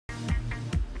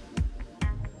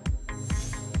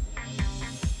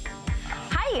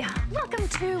Welcome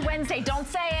to Wednesday. Don't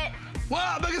say it. Well,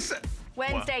 I'm gonna say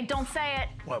Wednesday. What? Don't say it.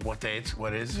 What day it's?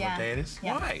 What is? Yeah. What day it is?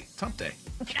 Yeah. Why? It's hump day.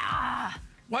 Ah,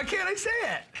 Why can't I say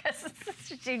it? because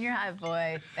it's a junior high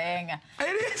boy thing.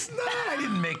 It is not. I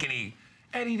didn't make any.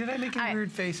 Eddie, did I make any weird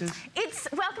faces? It's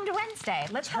Welcome to Wednesday.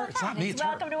 Let's call it It's that. not me, It's it's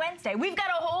Welcome to Wednesday. We've got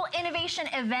a whole innovation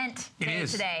event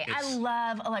today. I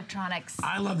love electronics.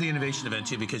 I love the innovation event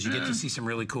too because you get to see some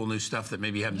really cool new stuff that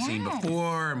maybe you haven't seen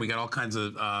before, and we got all kinds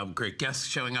of great guests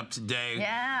showing up today.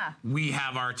 Yeah. We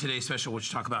have our Today Special,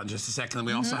 which we'll talk about in just a second. And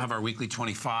we also have our Weekly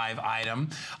 25 item,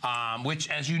 which,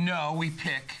 as you know, we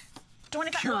pick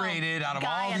 25, curated out of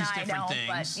all these different things.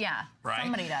 But yeah, right?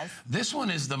 Somebody does. This one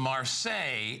is the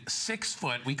Marseille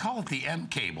 6-foot, we call it the M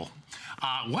cable.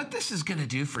 What this is gonna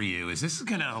do for you is this is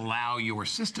gonna allow your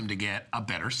system to get a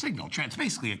better signal. It's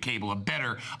basically a cable, a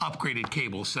better upgraded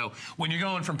cable. So when you're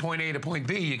going from point A to point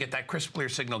B, you get that crisp, clear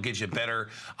signal, gives you better,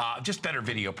 just better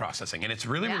video processing. And it's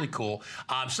really, really cool.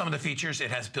 Some of the features,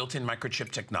 it has built-in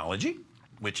microchip technology,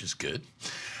 which is good.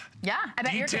 Yeah, I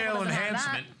bet your cable Detail doesn't have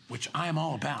enhancement, which I am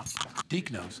all about.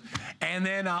 Deke knows. And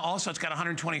then also it's got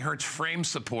 120 hertz frame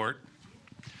support.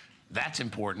 That's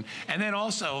important. And then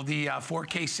also the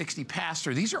 4K 60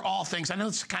 pass-through. These are all things, I know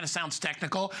this kind of sounds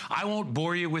technical. I won't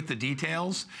bore you with the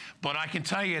details, but I can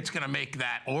tell you it's gonna make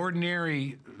that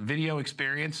ordinary video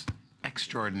experience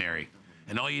extraordinary.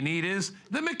 And all you need is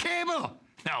the M cable.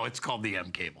 No, it's called the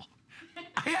M cable.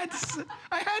 I had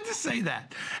to say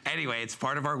that. Anyway, it's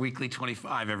part of our Weekly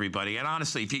 25, everybody. And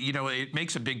honestly, if you know, it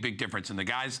makes a big, big difference. And the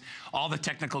guys, all the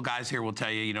technical guys here will tell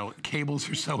you, you know, cables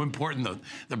are so important.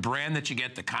 The brand that you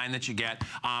get, the kind that you get,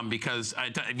 because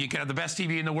you can have the best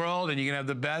TV in the world and you can have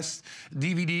the best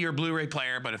DVD or Blu-ray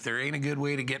player, but if there ain't a good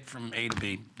way to get from A to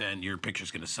B, then your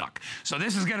picture's gonna suck. So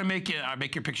this is gonna make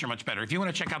your picture much better. If you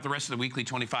wanna check out the rest of the Weekly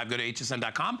 25, go to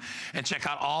hsn.com and check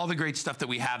out all the great stuff that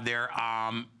we have there,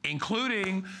 including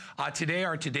today,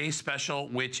 our Today Special,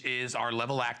 which is our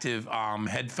Level Active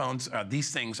headphones.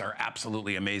 These things are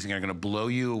absolutely amazing. They're gonna blow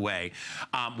you away.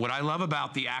 What I love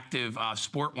about the Active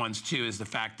Sport ones too is the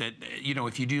fact that, you know,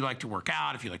 if you do like to work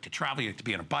out, if you like to travel, you like to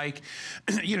be on a bike,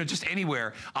 you know, just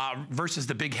anywhere, versus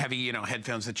the big heavy, you know,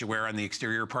 headphones that you wear on the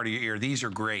exterior part of your ear, these are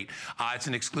great. It's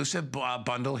an exclusive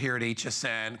bundle here at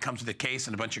HSN. Comes with a case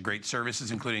and a bunch of great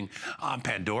services, including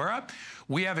Pandora.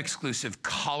 We have exclusive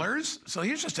colors. So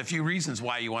here's just a few reasons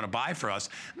why you want to buy for us.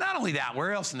 Not only that,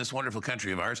 where else in this wonderful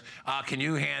country of ours can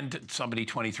you hand somebody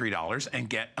 $23 and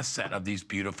get a set of these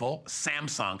beautiful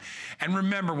Samsung? And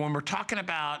remember, when we're talking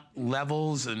about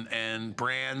levels and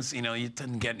brands, you know, it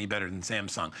doesn't get any better than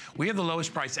Samsung. We have the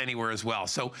lowest price anywhere as well.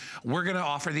 So we're going to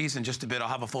offer these in just a bit. I'll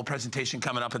have a full presentation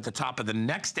coming up at the top of the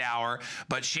next hour.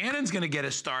 But Shannon's going to get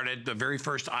us started, the very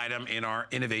first item in our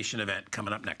innovation event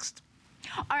coming up next.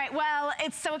 All right, well,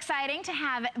 it's so exciting to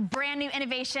have brand new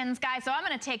innovations, guys. So I'm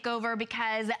gonna take over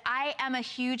because I am a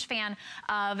huge fan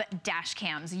of dash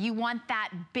cams. You want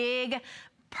that big,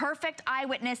 perfect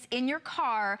eyewitness in your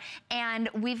car, and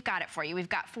we've got it for you. We've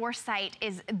got Foresight.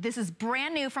 This is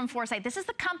brand new from Foresight. This is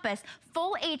the Compass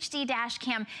Full HD dash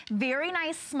cam. Very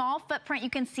nice, small footprint.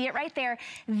 You can see it right there.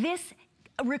 This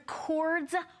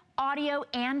records audio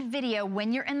and video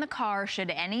when you're in the car. Should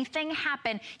anything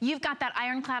happen, you've got that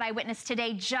ironclad eyewitness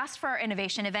today just for our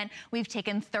innovation event. We've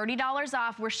taken $30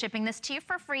 off. We're shipping this to you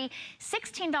for free,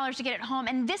 $16 to get it home.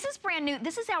 And this is brand new.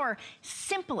 This is our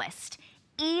simplest,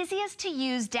 easiest to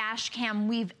use dash cam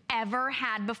we've ever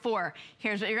had before.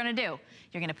 Here's what you're gonna do.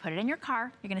 You're gonna put it in your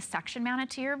car. You're gonna suction mount it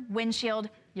to your windshield.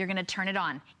 You're gonna turn it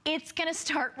on. It's gonna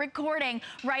start recording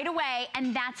right away,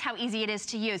 and that's how easy it is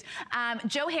to use.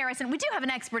 Joe Harrison, we do have an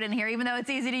expert in here, even though it's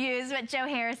easy to use, but Joe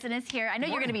Harrison is here. I know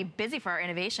you're gonna be busy for our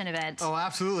innovation event. Oh,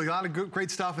 absolutely, a lot of good,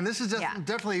 great stuff, and this is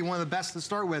definitely one of the best to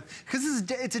start with, because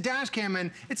it's a dash cam,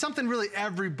 and it's something really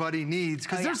everybody needs,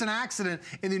 because there's an accident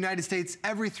in the United States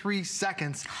every 3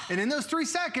 seconds, and in those 3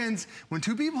 seconds, when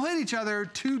two people hit each other,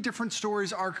 2 different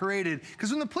stories are created, because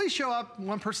when the police show up,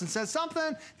 one person says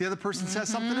something, the other person says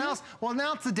something else. Well,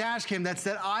 now it's the dash cam. That's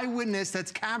that eyewitness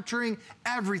that's capturing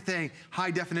everything. High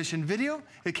definition video,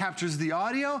 it captures the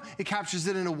audio, it captures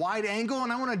it in a wide angle,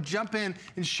 and I want to jump in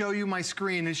and show you my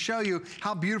screen and show you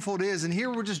how beautiful it is. And here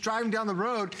we're just driving down the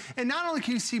road, and not only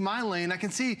can you see my lane, I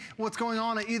can see what's going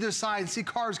on either side, and see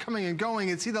cars coming and going,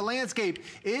 and see the landscape.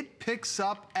 It picks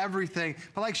up everything.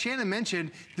 But like Shannon mentioned,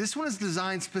 this one is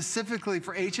designed specifically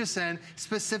for HSN,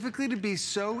 specifically to be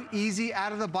so easy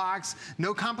out of the box,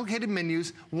 no complicated menus.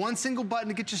 use one single button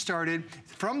to get you started.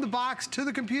 From the box to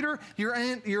the computer,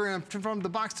 from the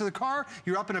box to the car,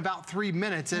 you're up in about 3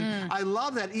 minutes. And I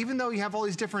love that even though you have all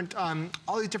these different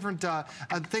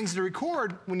things to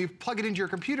record, when you plug it into your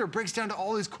computer, it breaks down to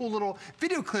all these cool little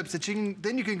video clips that you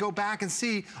can go back and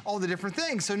see all the different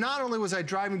things. So not only was I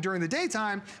driving during the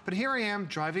daytime, but here I am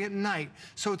driving at night.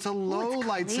 So it's a low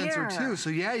light sensor too. So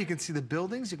yeah, you can see the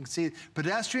buildings, you can see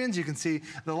pedestrians, you can see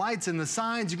the lights and the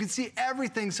signs, you can see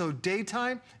everything. So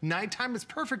daytime, nighttime, it's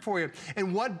perfect for you.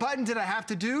 And what button did I have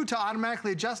to do to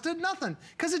automatically adjust it? Nothing,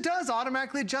 because it does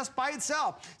automatically adjust by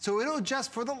itself. So it'll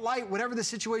adjust for the light, whatever the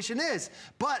situation is.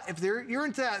 But if you're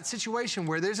into that situation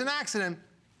where there's an accident,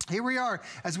 here we are,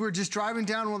 as we're just driving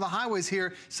down one of the highways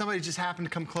here, somebody just happened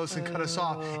to come close and cut us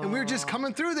off. And we were just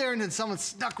coming through there and then someone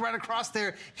snuck right across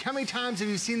there. How many times have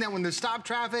you seen that when there's stop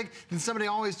traffic, then somebody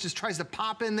always just tries to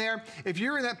pop in there? If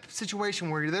you're in that situation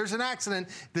where there's an accident,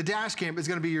 the dash cam is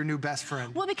gonna be your new best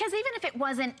friend. Well, because even if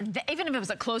it was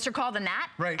a closer call than that,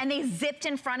 and they zipped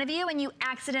in front of you and you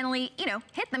accidentally,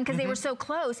 hit them because they were so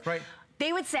close,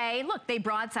 they would say, look, they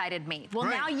broadsided me. Well,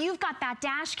 now you've got that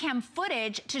dash cam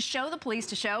footage to show the police,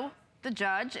 to show the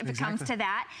judge, if it comes to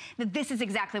that this is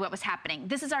exactly what was happening.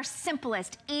 This is our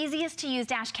simplest, easiest to use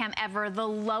dash cam ever, the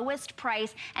lowest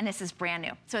price, and this is brand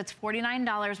new. So it's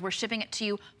 $49. We're shipping it to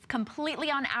you completely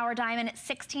on our dime, and it's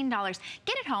 $16.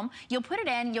 Get it home, you'll put it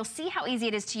in, you'll see how easy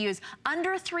it is to use.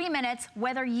 Under 3 minutes,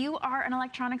 whether you are an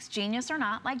electronics genius or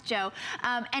not, like Joe,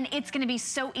 and it's gonna be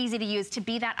so easy to use to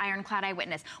be that ironclad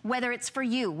eyewitness. Whether it's for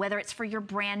you, whether it's for your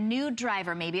brand new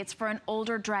driver, maybe it's for an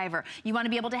older driver. You wanna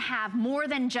be able to have more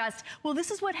than just, well,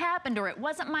 this is what happened, or it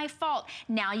wasn't my fault.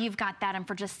 Now you've got that, and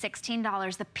for just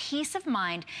 $16, the peace of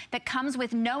mind that comes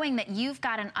with knowing that you've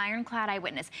got an ironclad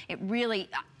eyewitness, it really,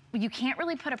 you can't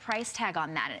really put a price tag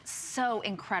on that, and it's so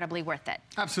incredibly worth it.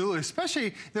 Absolutely,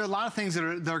 especially there are a lot of things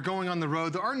that are going on the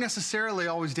road that aren't necessarily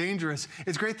always dangerous.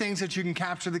 It's great things that you can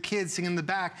capture the kids singing in the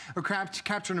back or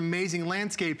capture an amazing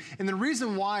landscape. And the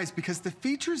reason why is because the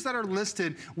features that are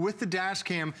listed with the dash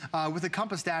cam, with the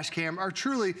Compass dash cam, are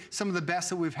truly some of the best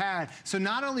that we've had. So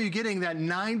not only are you getting that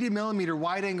 90mm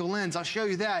wide angle lens, I'll show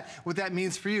you what that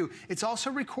means for you. It's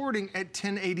also recording at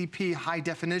 1080p high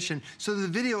definition, so the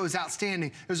video is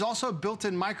outstanding. There's also a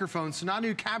built-in microphone, so not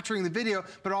only capturing the video,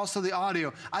 but also the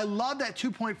audio. I love that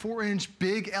 2.4-inch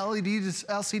big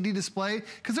LCD display,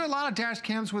 because there are a lot of dash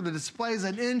cams where the display is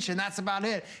 1 inch and that's about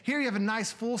it. Here you have a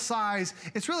nice full size.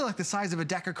 It's really like the size of a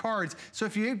deck of cards. So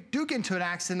if you do get into an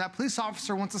accident, that police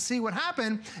officer wants to see what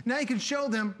happened, now you can show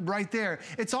them right there.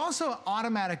 It's also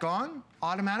automatic on,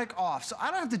 automatic off. So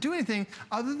I don't have to do anything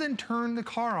other than turn the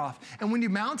car off. And when you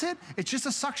mount it, it's just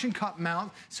a suction cup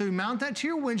mount. So you mount that to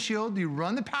your windshield, you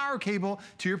run the power cable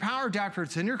to your power adapter,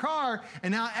 it's in your car,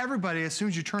 and now everybody, as soon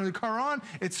as you turn the car on,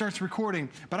 it starts recording.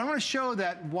 But I wanna show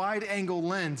that wide angle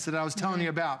lens that I was telling you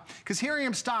about. Because here I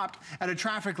am stopped at a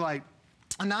traffic light.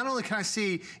 And not only can I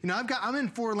see, I'm in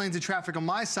 4 lanes of traffic on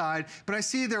my side, but I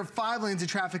see there are 5 lanes of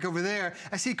traffic over there.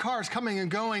 I see cars coming and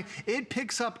going. It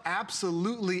picks up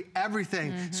absolutely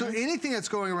everything. So anything that's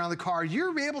going around the car,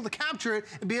 you'll be able to capture it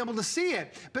and be able to see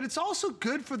it. But it's also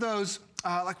good for those,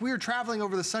 like we were traveling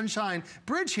over the Sunshine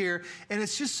Bridge here, and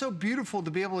it's just so beautiful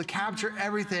to be able to capture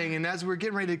everything. And as we're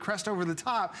getting ready to crest over the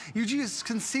top, you just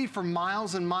can see for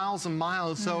miles and miles and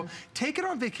miles. So take it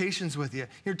on vacations with you.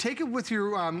 Take it with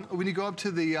your, when you go up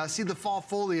to the, see the fall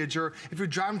foliage, or if you're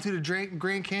driving through the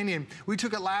Grand Canyon. We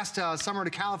took it last summer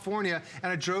to California,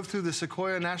 and I drove through the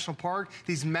Sequoia National Park,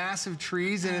 these massive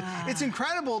trees, and it's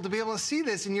incredible to be able to see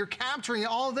this, and you're capturing it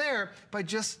all there by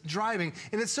just driving.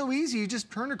 And it's so easy, you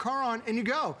just turn the car on and you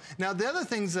go. Now, the other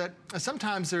things that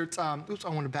sometimes there's, oops, I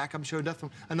want to back up and show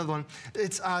another one.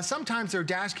 It's sometimes there are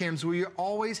dash cams where you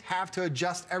always have to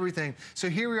adjust everything. So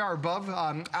here we are above,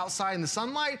 outside in the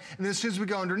sunlight, and then as soon as we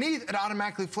go underneath, it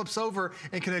automatically flips over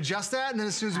and can adjust that, and then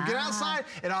as soon as we get outside,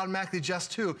 it automatically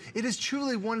adjusts too. It is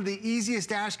truly one of the easiest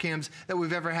dash cams that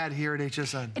we've ever had here at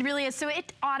HSN. It really is. So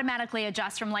it automatically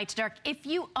adjusts from light to dark. If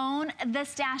you own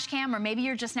this dash cam, or maybe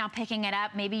you're just now picking it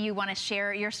up, maybe you want to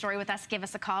share your story with us, give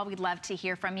us a call. We'd love to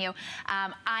hear from you.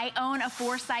 I own a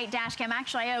Foresight dash cam.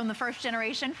 Actually, I own the first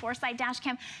generation Foresight dash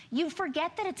cam. You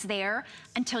forget that it's there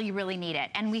until you really need it.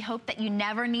 And we hope that you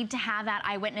never need to have that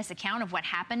eyewitness account of what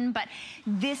happened, but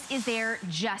this is there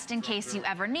just in case you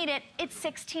ever need it. It's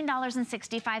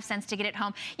 $16.65 to get it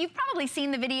home. You've probably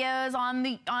seen the videos on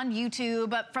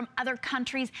YouTube from other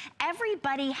countries.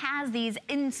 Everybody has these.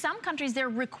 In some countries, they're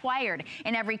required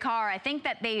in every car. I think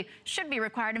that they should be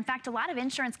required. In fact, a lot of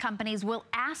insurance companies will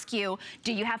ask you you,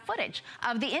 do you have footage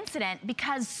of the incident?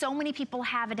 Because so many people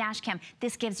have a dash cam,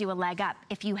 this gives you a leg up.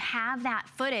 If you have that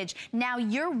footage, now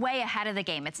you're way ahead of the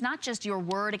game. It's not just your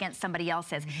word against somebody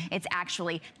else's, it's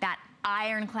actually that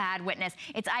ironclad witness.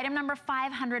 It's item number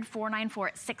 500-494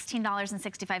 at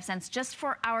 $16.65 just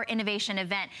for our innovation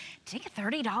event. Take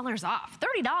 $30 off,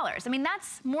 $30. I mean,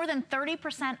 that's more than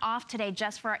 30% off today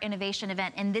just for our innovation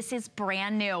event, and this is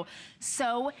brand new.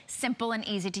 So simple and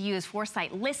easy to use.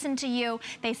 Foresight listened to you.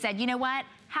 They said, you know what?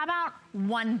 How about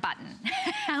one button?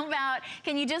 How about,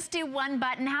 can you just do one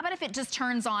button? How about if it just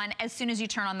turns on as soon as you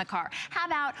turn on the car? How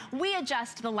about we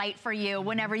adjust the light for you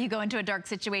whenever you go into a dark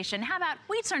situation? How about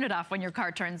we turn it off when your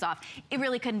car turns off? It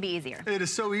really couldn't be easier. It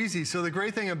is so easy. So the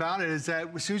great thing about it is that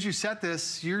as soon as you set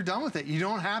this, you're done with it. You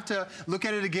don't have to look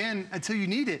at it again until you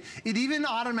need it. It even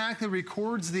automatically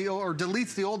records or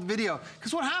deletes the old video.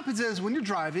 Because what happens is when you're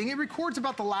driving, it records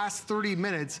about the last 30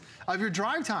 minutes of your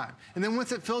drive time. And then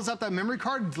once it fills up that memory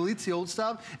card, it deletes the old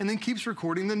stuff and then keeps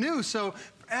recording the new. So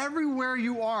everywhere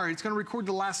you are, it's going to record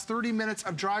the last 30 minutes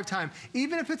of drive time.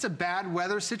 Even if it's a bad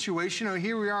weather situation, or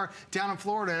here we are down in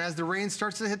Florida, and as the rain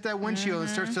starts to hit that windshield and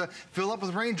starts to fill up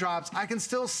with raindrops, I can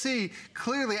still see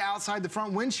clearly outside the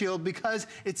front windshield because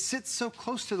it sits so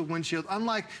close to the windshield.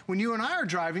 Unlike when you and I are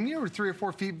driving, you were 3 or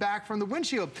 4 feet back from the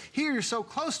windshield. Here, you're so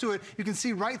close to it, you can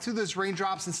see right through those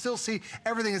raindrops and still see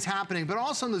everything that's happening. But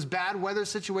also in those bad weather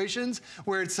situations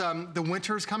where it's the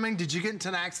winter's coming, did you get into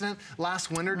an accident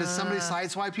last winter? Did somebody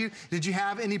sideswipe you? Did you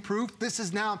have any proof? This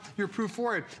is now your proof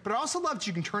for it. But I also love that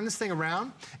you can turn this thing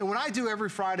around. And what I do every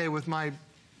Friday with my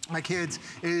kids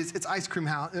is it's ice cream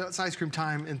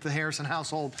time in the Harrison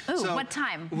household. Ooh, so what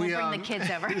time? We'll bring the kids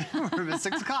over. We're at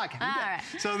 6 o'clock. All right.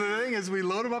 So the thing is, we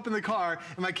load them up in the car,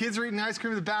 and my kids are eating ice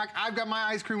cream in the back. I've got my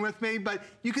ice cream with me, but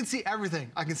you can see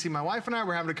everything. I can see my wife and I,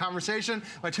 we're having a conversation.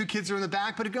 My 2 kids are in the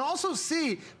back, but you can also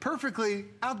see perfectly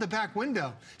out the back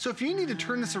window. So if you need to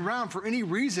turn this around for any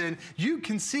reason, you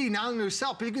can see not only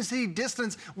yourself, but you can see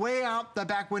distance way out the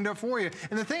back window for you.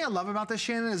 And the thing I love about this,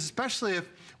 Shannon, is especially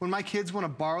when my kids want to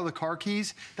borrow the car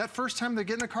keys, that first time they're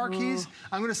getting the car keys,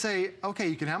 I'm going to say, okay,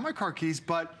 you can have my car keys,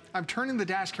 but I'm turning the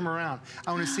dash cam around.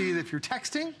 I want to see if you're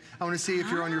texting. I want to see if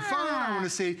you're on your phone. I want to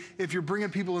see if you're bringing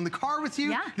people in the car with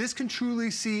you. Yeah. This can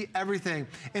truly see everything.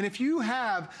 And if you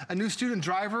have a new student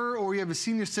driver or you have a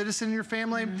senior citizen in your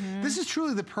family, this is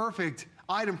truly the perfect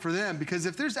item for them, because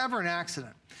if there's ever an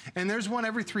accident, and there's one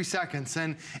every 3 seconds,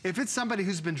 and if it's somebody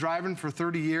who's been driving for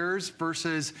 30 years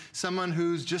versus someone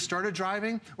who's just started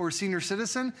driving or a senior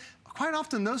citizen, quite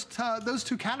often those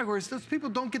 2 categories, those people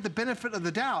don't get the benefit of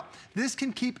the doubt. This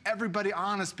can keep everybody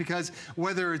honest, because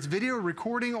whether it's video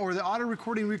recording or the auto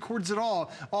recording records it all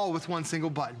with one single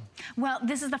button. Well,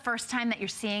 this is the first time that you're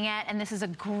seeing it, and this is a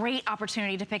great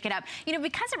opportunity to pick it up. You know,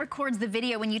 because it records the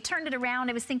video, when you turned it around,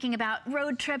 I was thinking about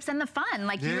road trips and the fun,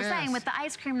 like you were saying with the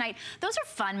ice cream night. Those are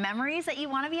fun memories that you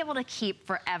want to be able to keep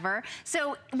forever.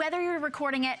 So whether you're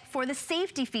recording it for the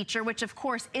safety feature, which of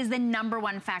course is the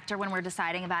 #1 factor when we're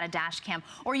deciding about a dash cam,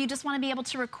 or you just want to be able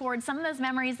to record some of those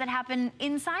memories that happen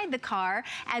inside the car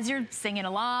as you're singing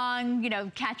along, you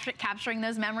know, capturing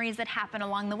those memories that happen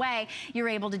along the way, you're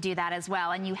able to do that as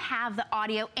well. And you have the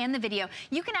audio and the video.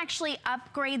 You can actually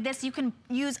upgrade this. You can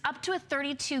use up to a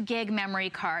 32 gig memory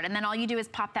card, and then all you do is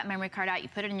pop that memory card out, you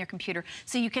put it in your computer,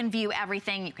 so you can view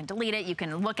everything, you can delete it, you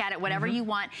can look at it, whatever you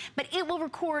want, but it will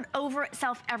record over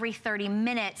itself every 30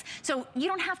 minutes. So you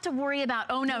don't have to worry about,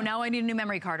 oh no, now I need a new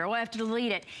memory card, or oh, I have to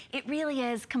delete it. It really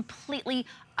is completely,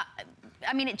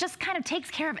 I mean, it just kind of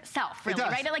takes care of itself, really,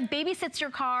 right? It like babysits your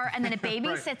car, and then it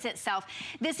babysits itself.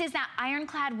 This is that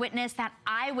ironclad witness, that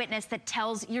eyewitness that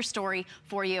tells your story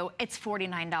for you. It's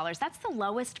 $49. That's the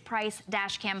lowest price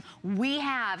dash cam we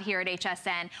have here at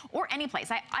HSN, or any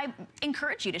place. I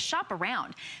encourage you to shop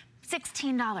around.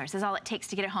 $16 is all it takes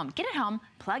to get it home. Get it home,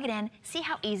 plug it in, see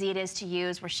how easy it is to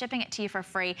use. We're shipping it to you for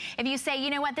free. If you say, you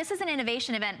know what, this is an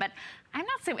innovation event, but I'm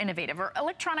not so innovative, or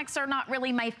electronics are not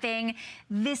really my thing,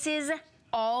 this is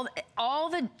all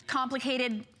the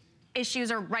complicated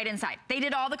issues are right inside. They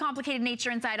did all the complicated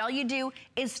nature inside. All you do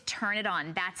is turn it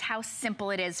on. That's how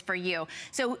simple it is for you.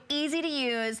 So easy to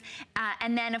use.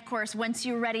 And then, of course, once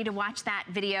you're ready to watch that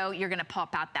video, you're going to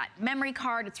pop out that memory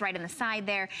card. It's right on the side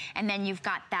there. And then you've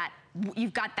got that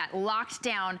locked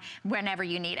down whenever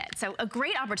you need it. So a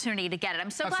great opportunity to get it.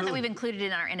 I'm so glad that we've included it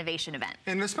in our innovation event.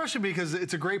 And especially because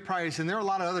it's a great price, and there are a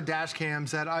lot of other dash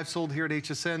cams that I've sold here at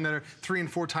HSN that are 3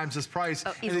 and 4 times this price,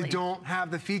 and they don't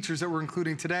have the features that we're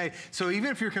including today. So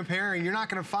even if you're comparing, you're not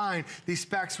going to find these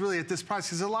specs really at this price,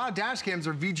 because a lot of dash cams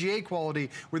are VGA quality,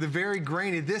 where they're very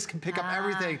grainy. This can pick up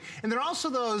everything. And there are also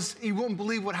those, you won't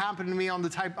believe what happened to me on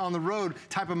the road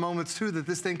type of moments too, that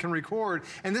this thing can record.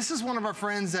 And this is one of our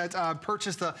friends that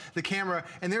purchased the camera,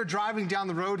 and they're driving down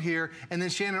the road here, and then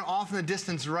Shannon, off in the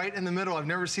distance, right in the middle, I've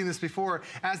never seen this before,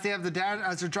 as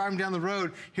they're driving down the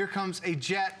road, here comes a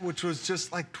jet, which was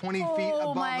just like 20 feet above them.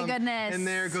 Oh my goodness. And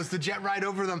there goes the jet right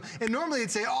over them. And normally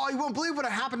it'd say, oh, you won't believe what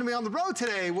happened to me on the road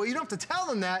today. Well, you don't have to tell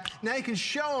them that. Now you can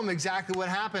show them exactly what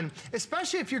happened,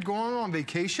 especially if you're going on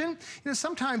vacation. You know,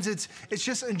 sometimes it's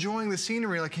just enjoying the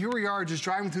scenery. Like here we are just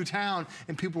driving through town,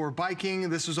 and people were biking.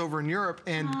 This was over in Europe,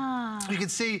 and you can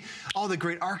see all the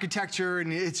great architecture,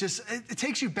 and it's just, it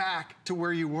takes you back to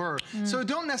where you were. So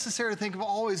don't necessarily think of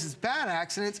always as bad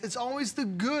accidents. It's always the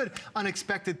good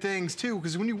unexpected things too,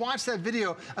 because when you watch that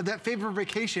video of that favorite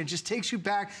vacation, it just takes you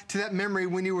back to that memory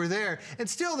when you were there. And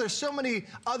still, there's so many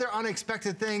other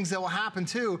unexpected things that will happen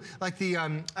too, like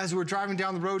as we're driving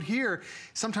down the road here,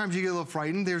 sometimes you get a little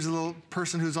frightened. There's a little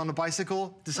person who's on a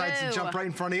bicycle, decides to jump right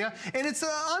in front of you, and it's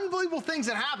unbelievable things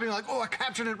that happen. You're like, oh, I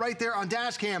captured it right there on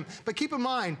dash cam. But keep in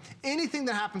mind, anything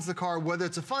that happens to the car, whether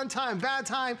it's a fun time, bad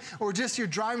time, or just you're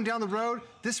driving down the road,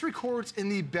 this records in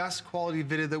the best quality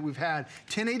video that we've had.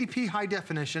 1080p high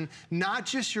definition, not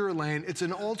just your lane, it's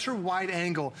an ultra wide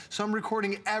angle. So I'm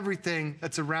recording everything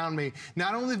that's around me.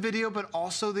 Not only video, but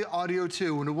also the audio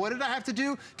too. And what did I have to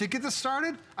do to get this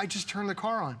started? I just turned the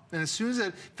car on. And as soon as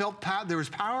it felt there was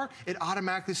power, it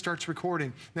automatically starts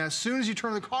recording. Now, as soon as you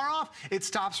turn the car off, it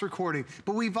stops recording.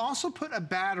 But we've also put a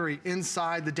battery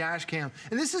inside the dash cam.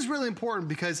 And this is really important,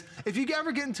 because if you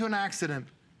ever get into an accident,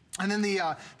 and then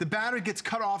the battery gets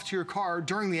cut off to your car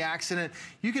during the accident,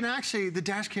 you can actually, the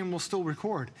dash cam will still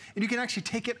record. And you can actually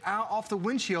take it out off the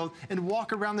windshield and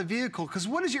walk around the vehicle. Because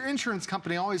what does your insurance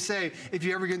company always say if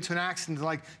you ever get into an accident? They're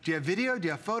like, do you have video? Do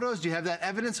you have photos? Do you have that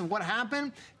evidence of what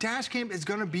happened? Dash cam is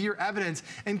going to be your evidence.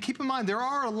 And keep in mind, there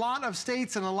are a lot of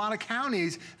states and a lot of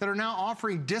counties that are now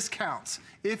offering discounts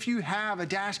if you have a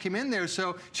dash cam in there.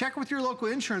 So check with your local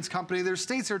insurance company. There's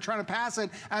states that are trying to pass it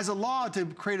as a law to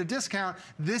create a discount.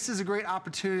 This is a great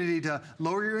opportunity to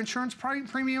lower your insurance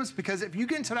premiums, because if you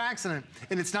get into an accident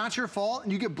and it's not your fault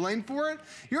and you get blamed for it,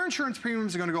 your insurance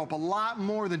premiums are going to go up a lot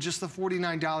more than just the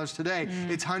 $49 today.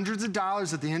 It's hundreds of dollars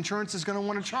that the insurance is going to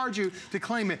want to charge you to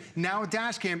claim it. Now with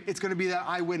dash cam, it's going to be that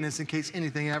eyewitness in case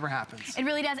anything ever happens. It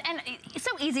really does. And it's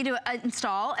so easy to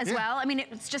install as well. I mean,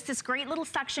 it's just this great little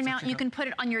suction mount. You can put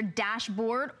it on your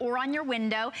dashboard or on your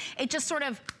window. It just sort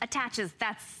of attaches.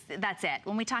 That's it.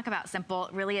 When we talk about simple,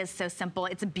 it really is so simple.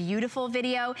 It's a beautiful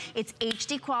video. It's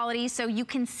HD quality, so you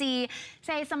can see,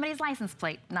 say, somebody's license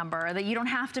plate number that you don't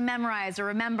have to memorize or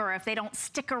remember. If they don't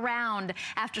stick around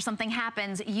after something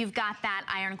happens, you've got that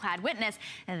ironclad witness,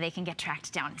 and they can get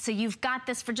tracked down. So you've got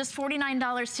this for just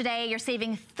 $49 today. You're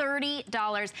saving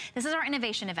 $30. This is our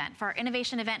innovation event. For our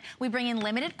innovation event, we bring in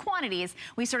limited quantities.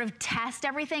 We sort of test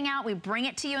everything out. We bring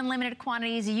it to you in limited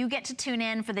quantities. You get to tune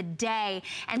in for the day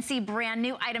and see brand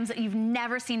new items that you've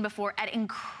never seen before at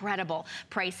incredible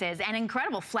prices and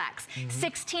incredible flex.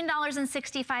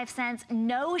 $16.65,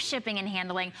 no shipping and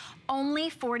handling,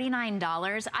 only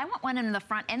 $49. I want one in the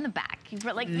front and the back.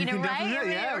 Like, you know,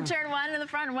 right? Return one in the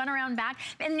front, one around back,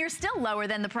 and you're still lower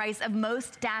than the price of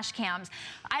most dash cams.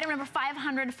 Item number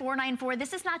 500-494.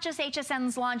 This is not just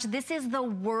HSN's launch. This is the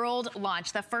world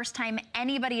launch. The first time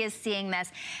anybody is seeing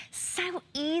this. So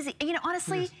easy. You know,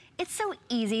 honestly, it's so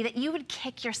easy that you would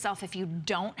kick yourself if you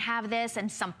don't have this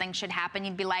and something should happen.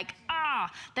 You'd be like,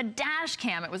 the dash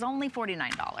cam, it was only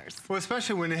 $49. Well,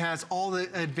 especially when it has all the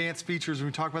advanced features. When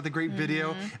we talk about the great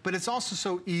video, but it's also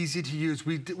so easy to use.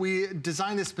 We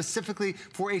designed this specifically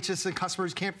for HSN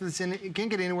customers. Can't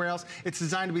get anywhere else. It's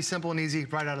designed to be simple and easy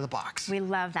right out of the box. We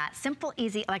love that. Simple,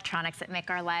 easy electronics that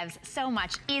make our lives so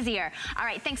much easier. All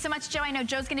right, thanks so much, Joe. I know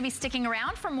Joe's going to be sticking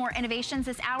around for more innovations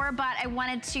this hour, but I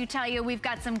wanted to tell you we've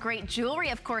got some great jewelry,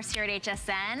 of course, here at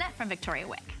HSN from Victoria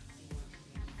Wick.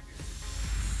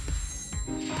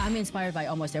 I'm inspired by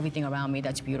almost everything around me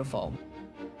that's beautiful.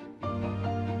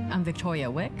 I'm Victoria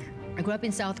Wick. I grew up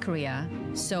in South Korea,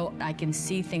 so I can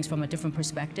see things from a different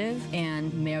perspective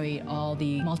and marry all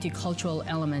the multicultural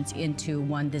elements into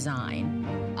one design.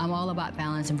 I'm all about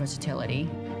balance and versatility.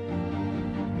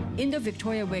 In the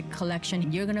Victoria Wick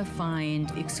collection, you're gonna find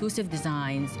exclusive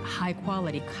designs, high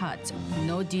quality cuts.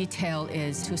 No detail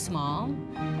is too small,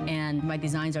 and my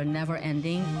designs are never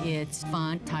ending. It's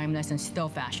fun, timeless, and still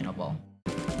fashionable.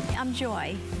 I'm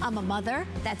Joy. I'm a mother,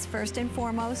 that's first and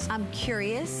foremost. I'm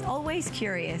curious, always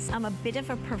curious. I'm a bit of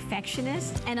a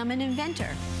perfectionist, and I'm an inventor.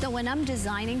 So when I'm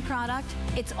designing product,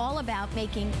 it's all about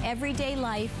making everyday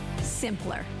life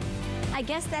simpler. I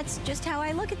guess that's just how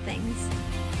I look at things.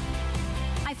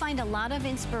 I find a lot of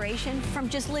inspiration from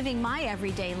just living my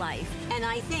everyday life. And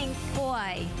I think,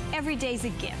 boy, every day's a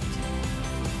gift.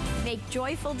 Make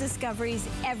joyful discoveries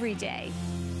every day.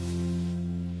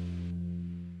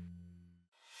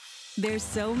 There's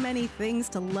so many things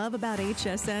to love about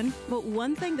HSN, but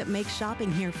one thing that makes shopping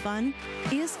here fun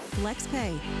is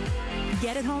FlexPay.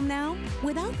 Get it home now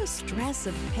without the stress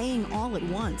of paying all at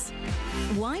once.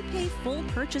 Why pay full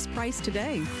purchase price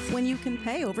today when you can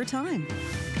pay over time?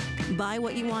 Buy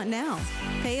what you want now,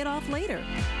 pay it off later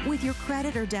with your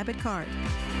credit or debit card.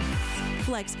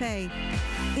 FlexPay.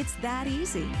 It's that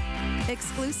easy.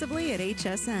 Exclusively at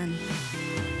HSN.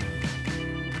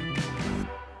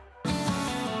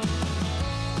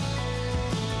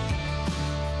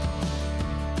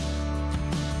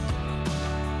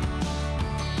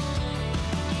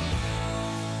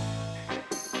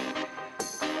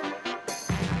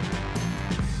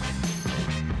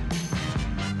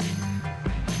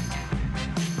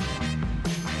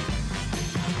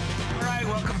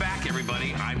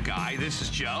 This is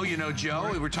Joe. You know Joe.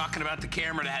 We were talking about the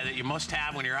camera that you must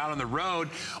have when you're out on the road.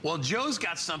 Well, Joe's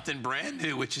got something brand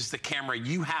new, which is the camera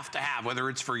you have to have, whether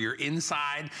it's for your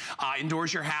inside,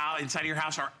 indoors your house, inside of your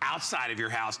house, or outside of your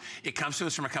house. It comes to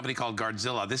us from a company called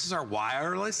Guardzilla. This is our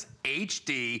wireless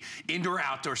HD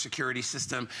indoor-outdoor security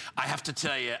system. I have to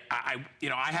tell you,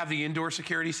 I have the indoor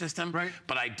security system, right,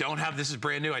 but I don't have, this is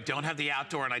brand new, I don't have the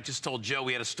outdoor, and I just told Joe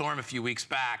we had a storm a few weeks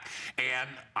back, and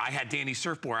I had Danny's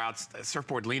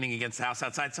surfboard leaning against the house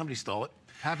outside. Somebody stole it.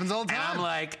 Happens all the time. And I'm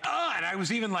like, oh, and I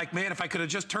was even like, man, if I could have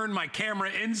just turned my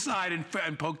camera inside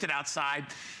and poked it outside.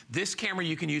 This camera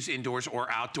you can use indoors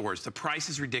or outdoors. The price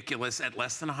is ridiculous at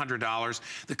less than $100.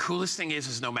 The coolest thing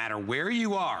is no matter where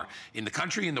you are, in the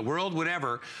country, in the world,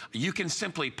 whatever, you can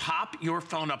simply pop your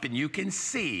phone up and you can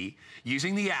see,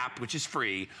 using the app, which is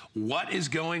free, what is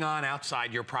going on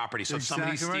outside your property. So if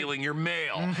somebody's stealing your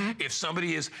mail, if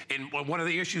somebody is, and one of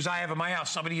the issues I have in my house,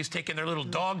 somebody is taking their little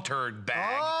dog turd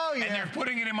bag and they're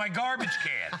putting it in my garbage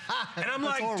can. And I'm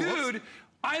like, dude,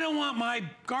 I don't want my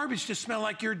garbage to smell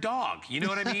like your dog. You know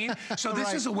what I mean? So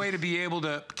this is a way to be able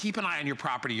to keep an eye on your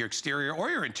property, your exterior or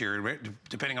your interior,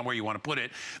 depending on where you want to put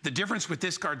it. The difference with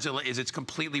this Guardzilla is it's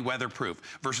completely weatherproof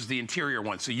versus the interior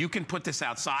one. So you can put this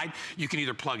outside. You can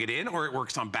either plug it in or it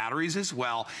works on batteries as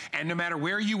well. And no matter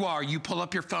where you are, you pull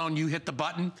up your phone, you hit the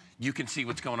button, you can see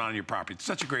what's going on in your property. It's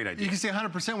such a great idea. You can see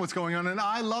 100% what's going on, and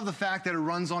I love the fact that it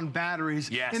runs on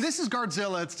batteries. Yes. And this is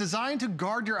Guardzilla. It's designed to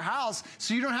guard your house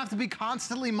so you don't have to be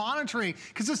constantly monitoring.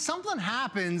 Because if something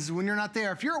happens when you're not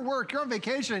there, if you're at work, you're on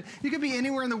vacation, you could be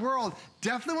anywhere in the world.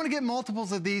 Definitely want to get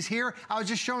multiples of these here. I was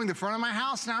just showing the front of my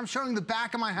house, now I'm showing the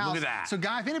back of my house. Look at that. So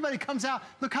guy, if anybody comes out,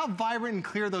 look how vibrant and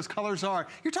clear those colors are.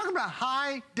 You're talking about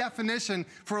high definition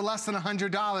for less than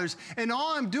 $100. And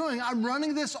all I'm doing, I'm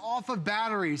running this off of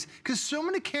batteries. Because so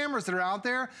many cameras that are out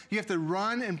there, you have to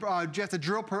run and you have to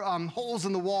drill holes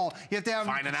in the wall. You have to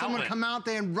have someone come out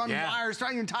there and run wires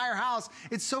throughout your entire house.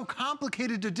 It's so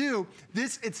complicated to do.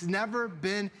 It's never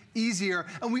been easier,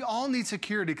 and we all need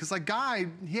security, because like Guy,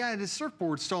 he had his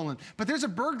surfboard stolen, but there's a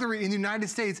burglary in the United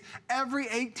States every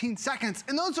 18 seconds,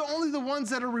 and those are only the ones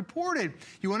that are reported.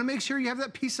 You want to make sure you have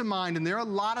that peace of mind, and there are a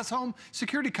lot of home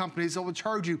security companies that will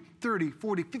charge you $30,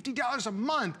 $40, $50 a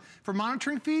month for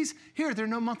monitoring fees. Here, there are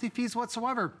no monthly fees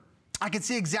whatsoever. I can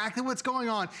see exactly what's going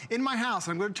on in my house.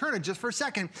 I'm going to turn it just for a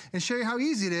second and show you how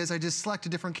easy it is. I just select a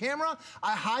different camera.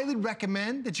 I highly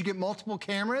recommend that you get multiple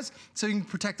cameras so you can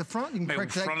protect the front. You can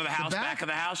protect front of the house, back of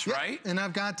the house, right? And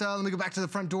I've got, let me go back to the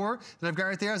front door that I've got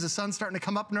right there as the sun's starting to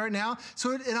come up right now.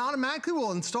 So it automatically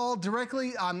will install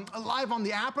directly live on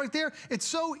the app right there. It's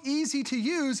so easy to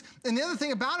use. And the other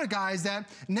thing about it, guys, is that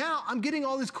now I'm getting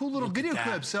all these cool little video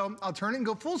clips. So I'll turn it and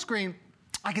go full screen.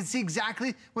 I can see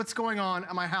exactly what's going on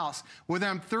at my house. Whether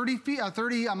I'm 30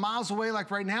 miles away like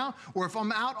right now, or if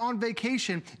I'm out on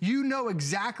vacation, you know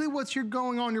exactly what's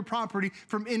going on your property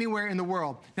from anywhere in the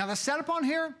world. Now the setup on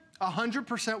here,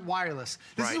 100% wireless.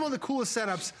 This is one of the coolest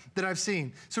setups that I've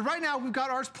seen. So right now we've got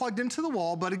ours plugged into the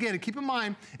wall, but again, keep in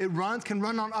mind, it can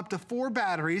run on up to 4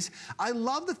 batteries. I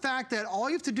love the fact that all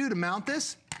you have to do to mount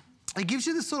this, it gives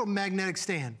you this little magnetic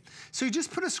stand. So you just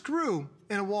put a screw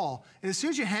in a wall, and as soon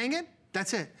as you hang it,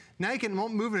 That's it. Now you can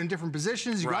move it in different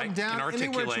positions. You go up and down,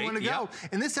 anywhere you want to go.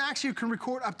 And this actually can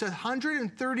record up to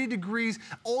 130 degrees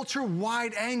ultra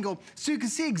wide angle. So you can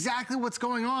see exactly what's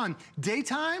going on.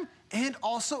 Daytime and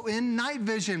also in night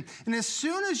vision. And as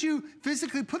soon as you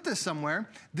physically put this somewhere,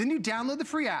 then you download the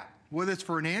free app. Whether it's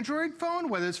for an Android phone,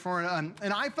 whether it's for an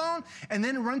iPhone, and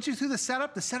then it runs you through the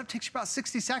setup. The setup takes you about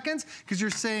 60 seconds because you're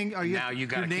saying,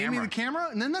 you're naming the camera,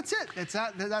 and then that's it. It's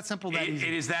that simple, that easy.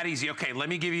 It is that easy. Okay, let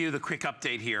me give you the quick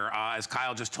update here. As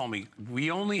Kyle just told me,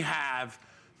 we only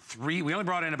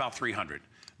brought in about 300.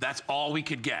 That's all we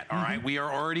could get, all right? We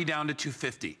are already down to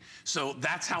 250. So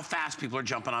that's how fast people are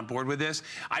jumping on board with this.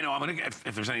 I know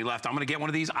if there's any left, I'm gonna get one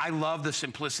of these. I love the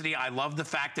simplicity. I love the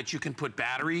fact that you can put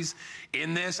batteries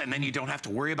in this and then you don't have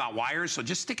to worry about wires. So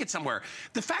just stick it somewhere.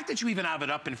 The fact that you even have it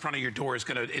up in front of your door is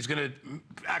gonna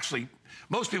actually,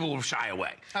 most people will shy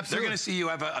away. Absolutely. They're gonna see you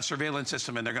have a surveillance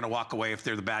system and they're gonna walk away if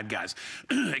they're the bad guys.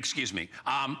 Excuse me.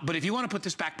 But if you wanna put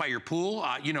this back by your pool,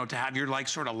 to have your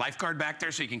sort of lifeguard back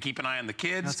there so you can keep an eye on the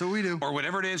kids. That's what we do. Or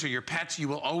whatever it is, or your pets, you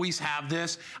will always have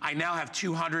this. I now have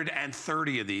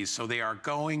 230 of these, so they are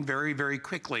going very, very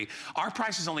quickly. Our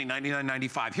price is only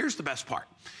 $99.95. Here's the best part.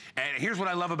 And here's what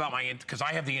I love about because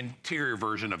I have the interior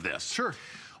version of this. Sure.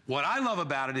 What I love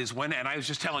about it is and I was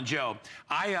just telling Joe,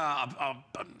 I've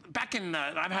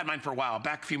had mine for a while.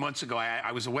 Back a few months ago,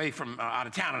 I was away from out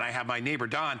of town, and I have my neighbor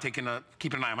Don keeping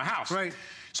an eye on my house. Right.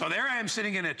 So there I am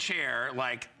sitting in a chair,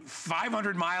 like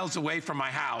 500 miles away from my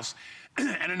house,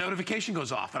 and a notification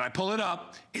goes off, and I pull it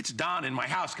up. It's Don in my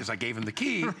house because I gave him the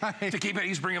key to keep it.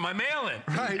 He's bringing my mail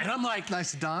in. Right. And I'm like,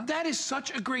 nice, Don. That is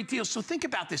such a great deal. So think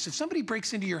about this. If somebody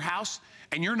breaks into your house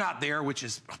and you're not there, which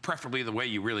is preferably the way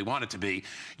you really want it to be,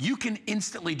 you can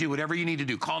instantly do whatever you need to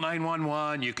do. Call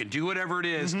 911, you can do whatever it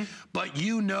is, but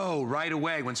you know right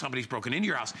away when somebody's broken into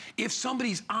your house. If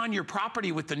somebody's on your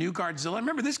property with the new Guardzilla,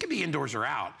 remember, this can be indoors or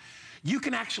out. You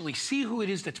can actually see who it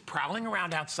is that's prowling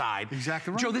around outside.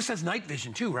 Exactly right. Joe, this has night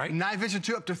vision too, right? Night vision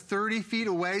too, up to 30 feet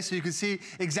away, so you can see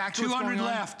exactly what's going on. 200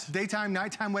 left. Daytime,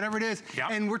 nighttime, whatever it is.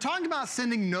 Yep. And we're talking about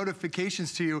sending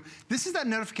notifications to you. This is that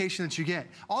notification that you get.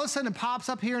 All of a sudden it pops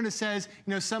up here and it says,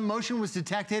 some motion was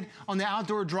detected on the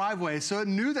outdoor driveway. So it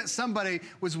knew that somebody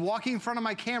was walking in front of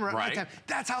my camera at nighttime.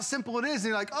 That's how simple it is. And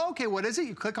you're like, oh, okay, what is it?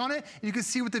 You click on it, and you can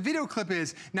see what the video clip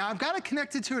is. Now I've got it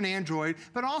connected to an Android,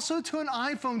 but also to an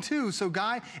iPhone too. So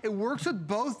Guy, it works with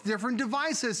both different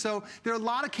devices. So there are a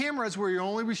lot of cameras where you're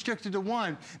only restricted to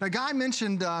one. Now, Guy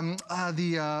mentioned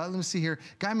let me see here.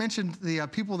 Guy mentioned the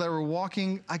people that were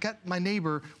walking. My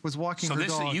neighbor was walking her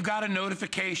dog. You got a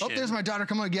notification. Oh, there's my daughter.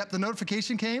 Come on, yep, the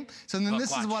notification came. So then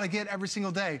this is what I get every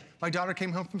single day. My daughter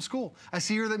came home from school. I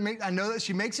see her I know that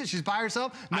she makes it. She's by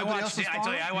herself. Nobody else is following. I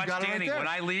tell you, I watch Danny. Right, when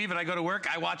I leave and I go to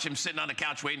work, I watch him sitting on the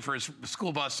couch waiting for his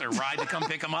school bus or ride to come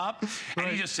pick him up. And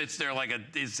he just sits there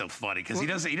it's so funny because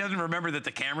he doesn't remember that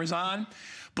the camera's on.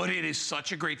 But it is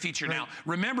such a great feature. Now,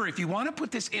 remember, if you want to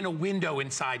put this in a window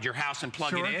inside your house and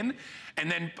plug it in, and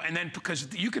then because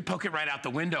you could poke it right out the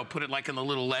window, put it like in the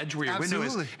little ledge where your window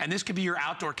is, and this could be your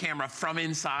outdoor camera from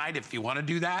inside if you want to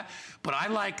do that. But I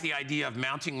like the idea of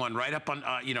mounting one right up on,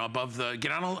 above the,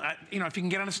 if you can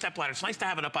get on a stepladder. It's nice to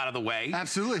have it up out of the way.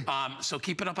 Absolutely. So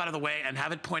keep it up out of the way and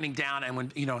have it pointing down. And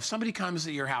when, if somebody comes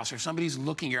at your house or somebody's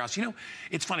looking at your house,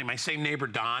 it's funny, my same neighbor,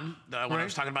 Don, when I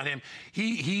was talking about him,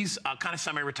 he's kind of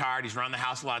semi-retired. He's around the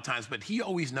house a lot of times, but he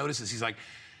always notices, he's like,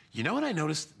 you know what I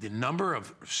noticed? The number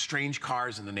of strange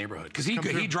cars in the neighborhood. Because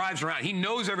he drives around. He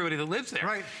knows everybody that lives there.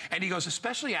 Right. And he goes,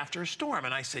 especially after a storm.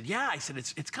 And I said, yeah. I said,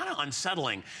 it's kind of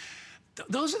unsettling.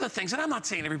 Those are the things, and I'm not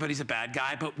saying everybody's a bad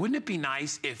guy, but wouldn't it be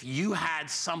nice if you had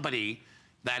somebody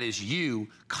that is you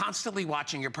constantly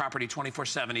watching your property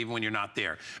 24/7 even when you're not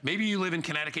there. Maybe you live in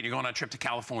Connecticut and you're going on a trip to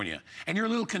California and you're a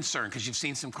little concerned because you've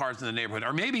seen some cars in the neighborhood.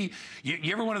 Or maybe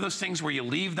you ever one of those things where you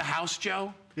leave the house,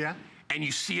 Joe? Yeah. And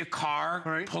you see a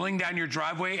car pulling down your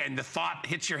driveway and the thought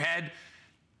hits your head,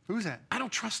 who's that? I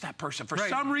don't trust that person. For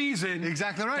some reason,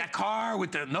 exactly right. That car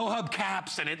with the no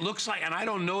hubcaps, and it looks like, and I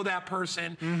don't know that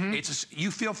person. You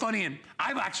feel funny, and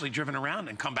I've actually driven around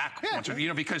and come back once,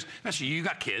 because especially you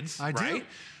got kids, I do.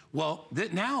 Well,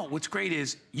 now what's great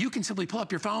is you can simply pull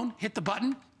up your phone, hit the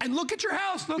button, and look at your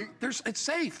house. Look, it's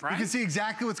safe, right? You can see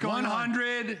exactly what's going on.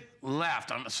 100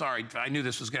 left. I'm sorry, I knew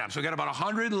this was going to happen. So we got about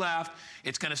 100 left.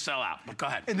 It's going to sell out, but go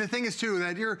ahead. And the thing is, too,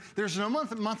 that there's no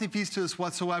monthly fees to this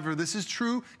whatsoever. This is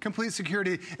true, complete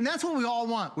security. And that's what we all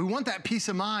want. We want that peace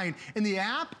of mind. And the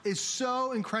app is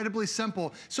so incredibly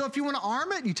simple. So if you want to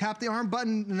arm it, you tap the arm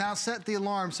button and now set the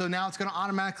alarm. So now it's going to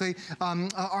automatically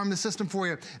arm the system for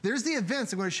you. There's the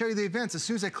events. I'm going to show you the events. As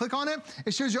soon as I click on it,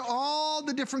 it shows you all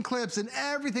the different clips and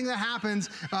everything everything that happens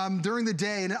during the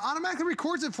day, and it automatically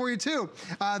records it for you too.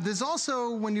 There's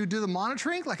also, when you do the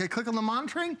monitoring, like I click on the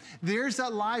monitoring, there's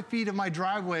that live feed of my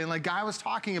driveway, and like Guy was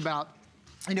talking about,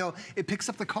 you know, it picks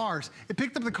up the cars. It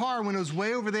picked up the car when it was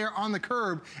way over there on the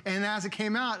curb, and as it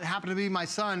came out, it happened to be my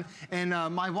son and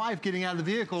my wife getting out of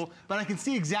the vehicle, but I can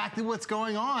see exactly what's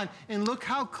going on, and look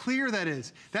how clear that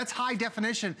is. That's high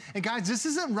definition. And guys, this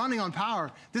isn't running on power.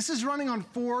 This is running on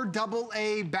 4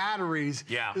 AA batteries.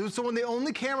 Yeah. So one of the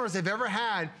only cameras they've ever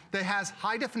had that has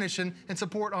high definition and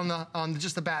support on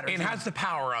just the batteries. And how's the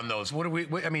power on those? What are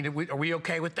we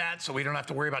okay with that? So we don't have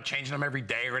to worry about changing them every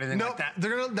day or anything like that?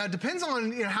 That depends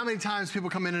on how many times people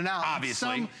come in and out.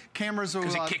 Obviously. Some cameras will...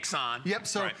 Because it kicks on. Yep,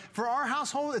 so for our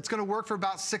household, it's going to work for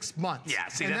about 6 months. Yeah,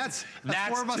 see, and that's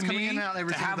 4 of us coming in and out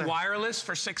every single day. To have wireless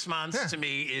for 6 months, to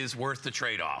me, is worth the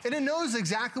trade-off. And it knows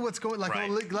exactly what's going, like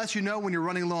it lets you know when you're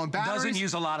running low on batteries. It doesn't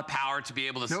use a lot of power to be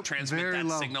able to transmit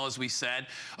that signal, as we said.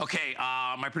 Okay,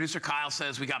 my producer Kyle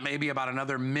says we got maybe about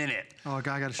another minute. Oh, I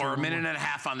got to show or a minute and a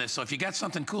half on this. So if you got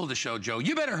something cool to show, Joe,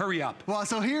 you better hurry up. Well,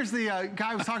 so here's the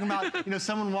guy was talking about,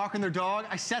 someone walking their dog.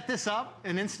 I set this up,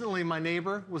 and instantly my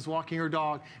neighbor was walking her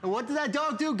dog. And what did that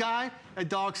dog do, Guy? That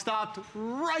dog stopped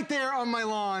right there on my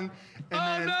lawn.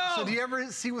 And no! So do you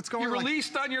ever see what's going on? You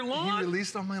released on your lawn? He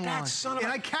released on my lawn. That son of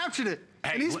and I captured it.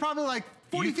 Hey, and he's probably like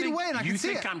 40 feet away, and I can see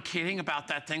it. You think I'm kidding about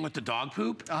that thing with the dog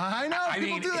poop? I know,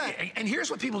 people do that. And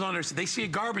here's what people don't understand. They see a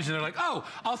garbage, and they're like, oh,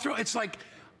 I'll throw... It's like...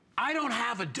 I don't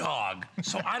have a dog,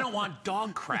 so I don't want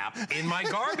dog crap in my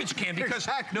garbage can, because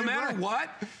no matter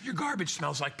what, your garbage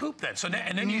smells like poop then. So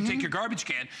and then you take your garbage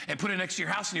can and put it next to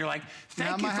your house, and you're like,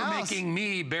 thank you for making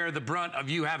me bear the brunt of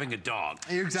you having a dog.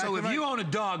 Exactly. So if you own a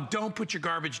dog, don't put your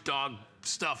garbage dog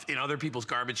stuff in other people's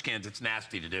garbage cans. It's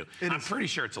nasty to do. I'm pretty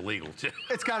sure it's illegal too.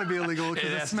 It's got to be illegal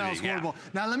because it smells horrible.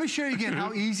 Now let me show you again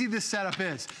how easy this setup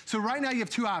is. So right now you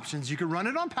have 2 options. You can run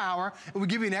it on power. It will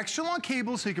give you an extra long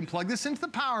cable so you can plug this into the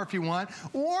power if you want.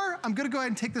 Or I'm going to go ahead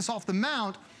and take this off the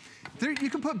mount. There, you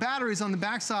can put batteries on the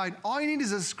backside. All you need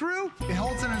is a screw. It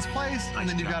holds it in its place, and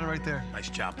then you've got it right there. Nice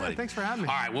job, buddy. Yeah, thanks for having me.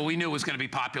 All right, well, we knew it was going to be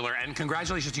popular, and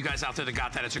congratulations to you guys out there that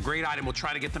got that. It's a great item. We'll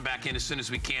try to get them back in as soon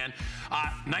as we can.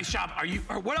 Nice job.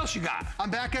 What else you got? I'm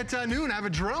back at noon. I have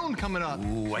a drone coming up.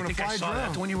 Ooh, I think I saw that.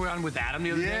 That's the one you were on with Adam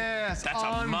the other day? Yes, that's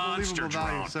a monster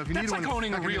drone. So if you that's like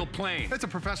owning a real plane. It's a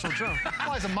professional drone.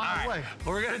 Flies a mile away.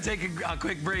 Well, we're going to take a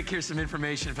quick break. Here's some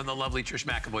information from the lovely Trish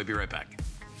McEvoy. Be right back.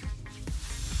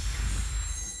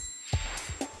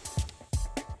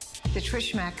 The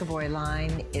Trish McEvoy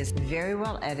line is very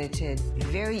well edited,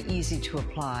 very easy to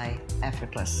apply,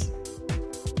 effortless.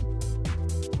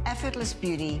 Effortless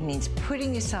beauty means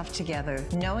putting yourself together,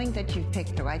 knowing that you've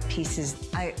picked the right pieces.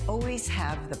 I always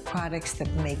have the products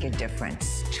that make a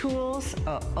difference. Tools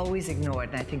are always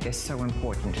ignored, and I think they're so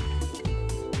important.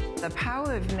 The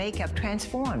power of makeup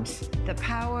transforms. The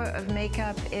power of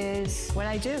makeup is what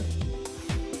I do.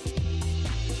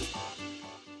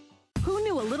 Who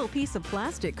knew a little piece of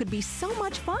plastic could be so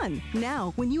much fun?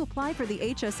 Now, when you apply for the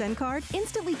HSN card,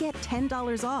 instantly get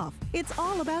 $10 off. It's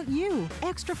all about you.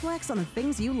 Extra flex on the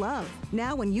things you love.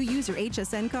 Now, when you use your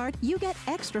HSN card, you get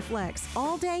extra flex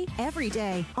all day, every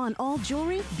day on all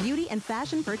jewelry, beauty, and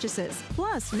fashion purchases.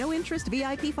 Plus, no interest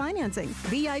VIP financing,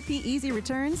 VIP easy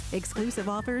returns, exclusive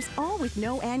offers, all with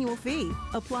no annual fee.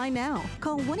 Apply now.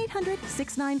 Call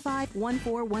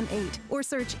 1-800-695-1418 or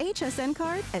search HSN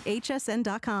card at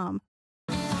hsn.com.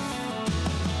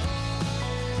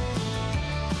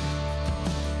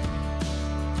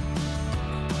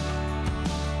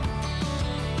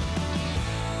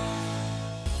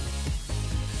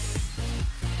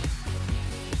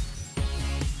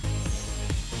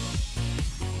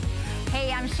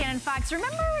 I'm Shannon Fox.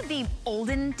 Remember the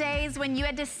olden days when you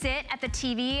had to sit at the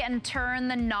TV and turn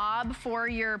the knob for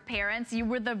your parents? You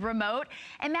were the remote.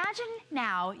 Imagine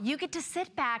now you get to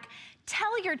sit back,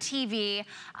 tell your TV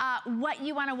what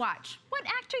you want to watch, what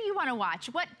actor you want to watch,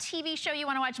 what TV show you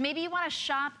want to watch. Maybe you want to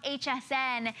shop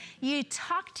HSN. You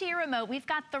talk to your remote. We've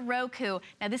got the Roku.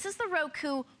 Now this is the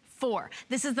Roku 4.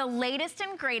 This is the latest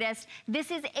and greatest. This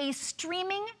is a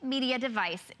streaming media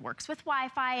device. It works with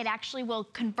Wi-Fi. It actually will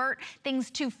convert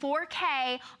things to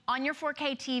 4K on your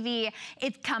 4K TV.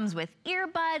 It comes with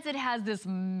earbuds. It has this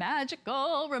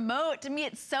magical remote. To me,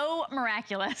 it's so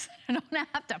miraculous. I don't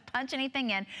have to punch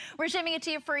anything in. We're shipping it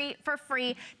to you for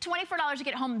free. $24 to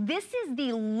get home. This is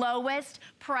the lowest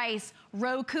price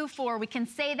Roku 4. We can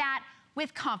say that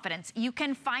with confidence. You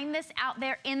can find this out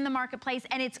there in the marketplace,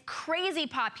 and it's crazy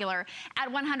popular at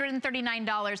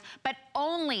 $139, but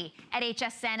only at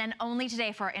HSN and only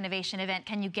today for our innovation event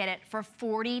can you get it for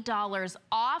 $40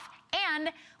 off.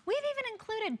 And we've even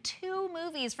included 2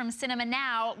 movies from Cinema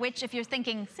Now, which if you're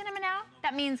thinking, Cinema Now,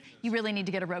 that means you really need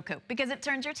to get a Roku because it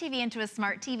turns your TV into a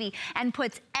smart TV and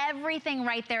puts everything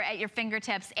right there at your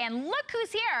fingertips. And look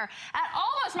who's here at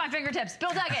almost my fingertips,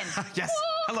 Bill Duggan. Yes,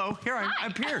 Woo! hello, here I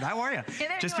appeared, how are you?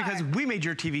 Yeah, just because we made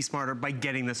your TV smarter by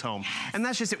getting this home. Yes. And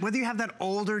that's just it, whether you have that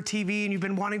older TV and you've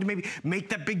been wanting to maybe make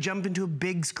that big jump into a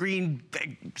big screen,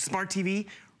 smart TV,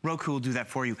 Roku will do that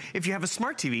for you. If you have a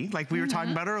smart TV, like we were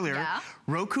talking about earlier,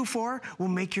 Roku 4 will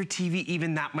make your TV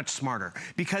even that much smarter.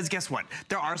 Because guess what?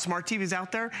 There are smart TVs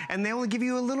out there, and they only give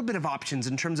you a little bit of options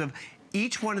in terms of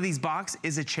each one of these boxes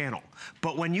is a channel.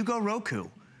 But when you go Roku,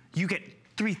 you get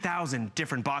 3,000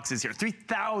 different boxes here,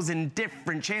 3,000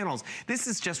 different channels. This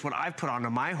is just what I've put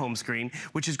onto my home screen,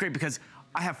 which is great because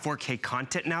I have 4K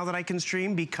content now that I can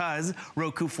stream because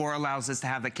Roku 4 allows us to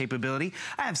have that capability.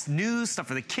 I have news, stuff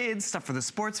for the kids, stuff for the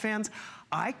sports fans.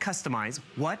 I customize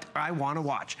what I want to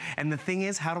watch. And the thing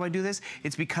is, how do I do this?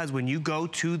 It's because when you go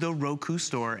to the Roku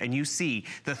store and you see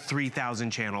the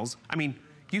 3,000 channels, I mean,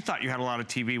 you thought you had a lot of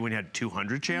TV when you had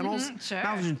 200 channels? Sure.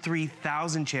 Now there's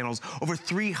 3,000 channels, over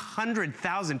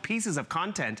 300,000 pieces of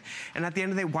content. And at the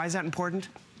end of the day, why is that important?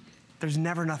 There's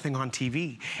never nothing on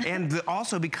TV. And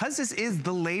also, because this is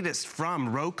the latest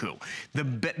from Roku,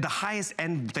 the highest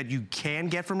end that you can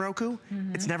get from Roku,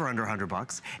 it's never under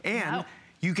 $100. And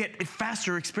you get a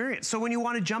faster experience. So when you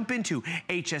want to jump into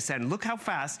HSN, look how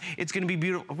fast it's going to be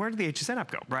beautiful. Where did the HSN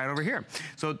app go? Right over here.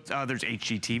 So there's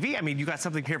HGTV. I mean, you got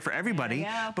something here for everybody.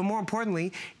 But more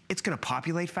importantly, it's going to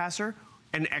populate faster.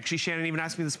 And actually, Shannon even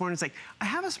asked me this morning, it's like, I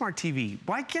have a smart TV.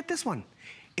 Why get this one?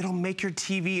 It'll make your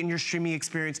TV and your streaming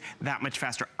experience that much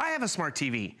faster. I have a smart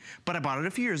TV, but I bought it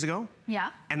a few years ago.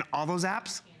 And all those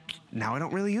apps, now I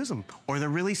don't really use them. Or they're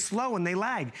really slow and they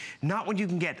lag. Not when you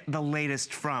can get the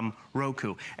latest from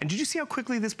Roku. And did you see how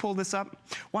quickly this pulled this up?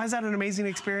 Why is that an amazing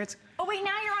experience? Oh wait,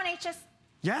 now you're on HS.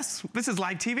 Yes, this is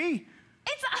live TV.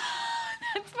 It's,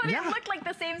 that's funny, it looked like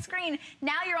the same screen.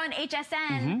 Now you're on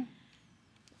HSN.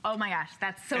 Oh my gosh,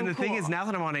 that's so cool. And the thing is, now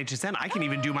that I'm on HSN, I can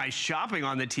even do my shopping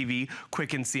on the TV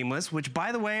quick and seamless, which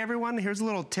by the way, everyone, here's a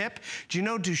little tip. Do you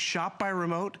know to shop by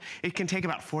remote, it can take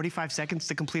about 45 seconds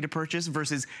to complete a purchase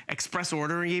versus express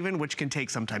ordering even, which can take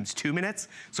sometimes 2 minutes.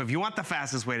 So if you want the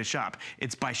fastest way to shop,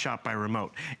 it's by shop by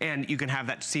remote. And you can have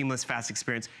that seamless, fast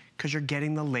experience because you're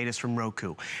getting the latest from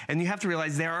Roku. And you have to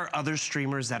realize there are other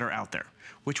streamers that are out there.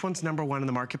 Which one's #1 in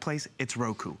the marketplace? It's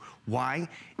Roku. Why?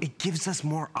 It gives us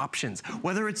more options.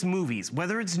 Whether it's movies,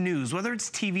 whether it's news, whether it's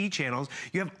TV channels,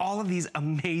 you have all of these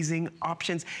amazing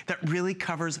options that really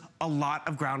covers a lot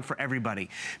of ground for everybody.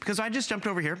 Because I just jumped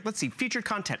over here. Let's see, featured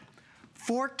content.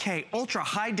 4K ultra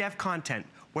high def content.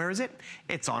 Where is it?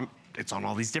 It's on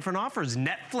all these different offers.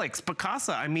 Netflix,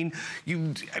 Picasa. I mean,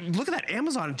 you look at that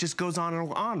Amazon, it just goes on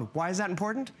and on. Why is that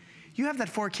important? You have that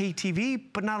 4K TV,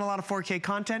 but not a lot of 4K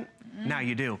content. Now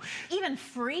you do. Even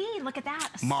free, look at that.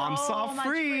 Mom so saw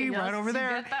free right over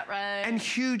there. You get that right. And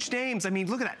huge names. I mean,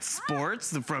 look at that.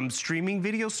 Sports, from streaming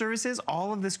video services,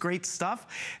 all of this great stuff.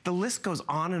 The list goes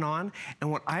on.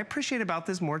 And what I appreciate about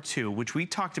this more too, which we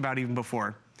talked about even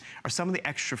before, are some of the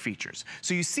extra features.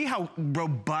 So you see how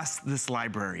robust this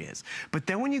library is. But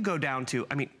then when you go down to,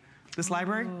 I mean, this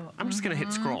library, I'm just gonna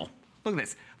hit scroll. Look at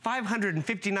this,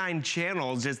 559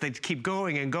 channels, just they keep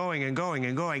going and going and going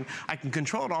and going. I can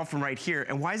control it all from right here.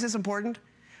 And why is this important?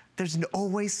 There's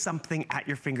always something at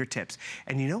your fingertips.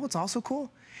 And you know what's also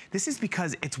cool? This is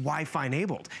because it's Wi-Fi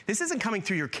enabled. This isn't coming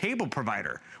through your cable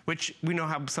provider, which we know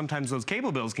how sometimes those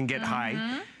cable bills can get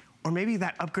high. Or maybe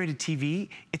that upgraded TV,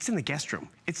 it's in the guest room.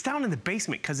 It's down in the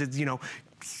basement because it's, you know,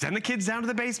 send the kids down to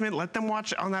the basement, let them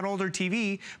watch on that older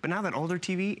TV. But now that older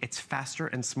TV, it's faster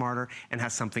and smarter and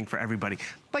has something for everybody.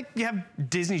 Like you have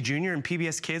Disney Junior and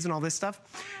PBS Kids and all this stuff.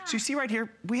 So you see right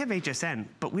here, we have HSN,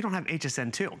 but we don't have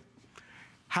HSN 2.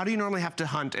 How do you normally have to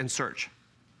hunt and search?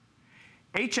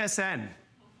 HSN.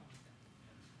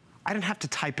 I didn't have to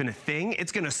type in a thing.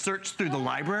 It's gonna search through the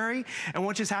library. And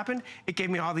what just happened? It gave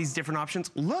me all these different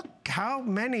options. Look how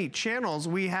many channels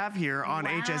we have here on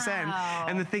HSN.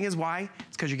 And the thing is why?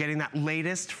 It's because you're getting that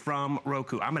latest from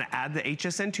Roku. I'm gonna add the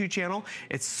HSN 2 channel.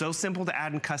 It's so simple to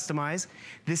add and customize.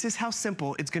 This is how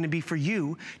simple it's gonna be for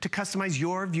you to customize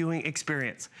your viewing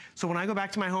experience. So when I go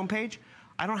back to my homepage,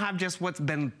 I don't have just what's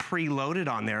been preloaded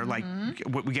on there, like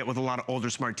what we get with a lot of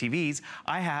older smart TVs.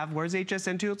 I have, where's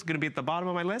HSN 2? It's gonna be at the bottom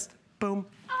of my list. Boom,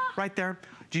 right there.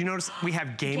 Do you notice we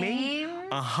have gaming?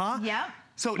 Yep.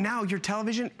 So now your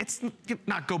television, it's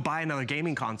not go buy another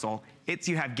gaming console. It's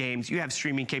you have games, you have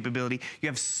streaming capability, you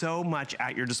have so much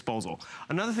at your disposal.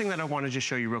 Another thing that I want to just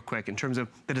show you real quick in terms of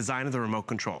the design of the remote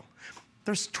control.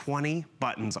 There's 20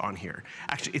 buttons on here.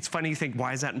 Actually, it's funny you think,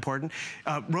 why is that important?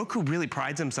 Roku really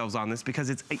prides themselves on this because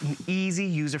it's an easy,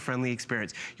 user-friendly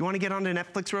experience. You wanna get onto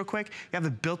Netflix real quick? You have a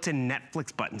built-in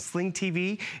Netflix button. Sling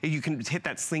TV, you can hit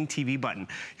that Sling TV button.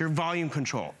 Your volume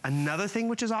control. Another thing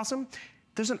which is awesome,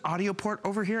 there's an audio port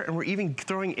over here, and we're even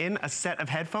throwing in a set of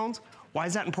headphones. Why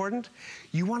is that important?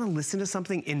 You wanna listen to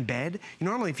something in bed.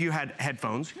 Normally, if you had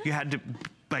headphones, you had to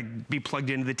be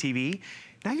plugged into the TV.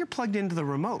 Now you're plugged into the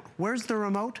remote. Where's the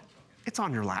remote? It's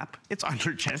on your lap. It's on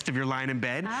your chest if you're lying in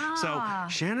bed. So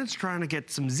Shannon's trying to get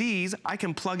some Z's. I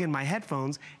can plug in my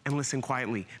headphones and listen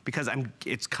quietly because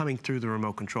it's coming through the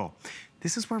remote control.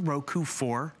 This is where Roku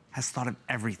 4 has thought of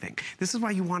everything. This is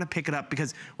why you want to pick it up,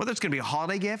 because whether it's going to be a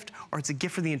holiday gift or it's a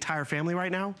gift for the entire family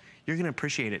right now, you're going to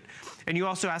appreciate it. And you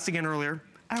also asked again earlier,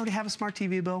 I already have a smart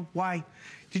TV, Bill. Why?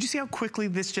 Did you see how quickly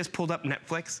this just pulled up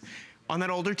Netflix? On that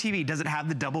older TV, does it have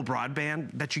the double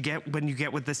broadband that you get when you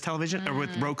get with this television or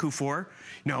with Roku 4?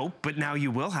 No, but now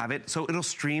you will have it. So it'll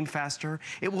stream faster.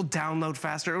 It will download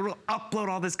faster. It will upload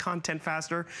all this content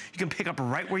faster. You can pick up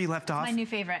right where you left off. My new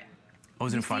favorite. Oh,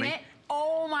 isn't it funny? Seen it?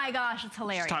 Oh my gosh, it's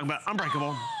hilarious. Just talking about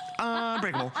Unbreakable.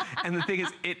 Unbreakable. And the thing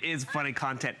is, it is funny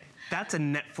content. That's a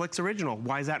Netflix original.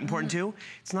 Why is that important too?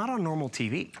 It's not on normal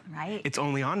TV. Right. It's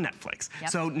only on Netflix.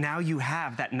 Yep. So now you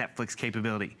have that Netflix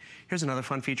capability. Here's another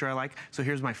fun feature I like. So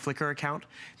here's my Flickr account.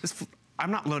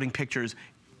 I'm not loading pictures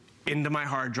into my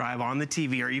hard drive on the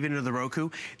TV or even into the Roku.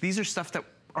 These are stuff that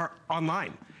are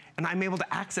online, and I'm able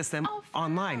to access them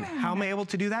online. How am I able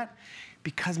to do that?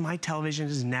 Because my television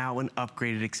is now an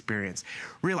upgraded experience.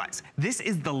 Realize, this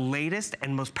is the latest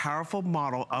and most powerful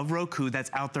model of Roku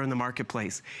that's out there in the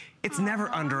marketplace. It's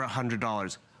never under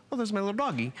 $100. Oh, there's my little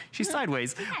doggy. She's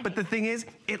sideways. But the thing is,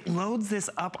 it loads this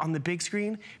up on the big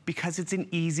screen because it's an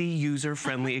easy,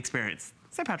 user-friendly experience.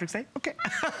 St. Patrick's Day, okay.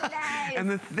 Nice. And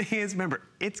the thing is, remember,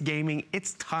 it's gaming,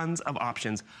 it's tons of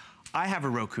options. I have a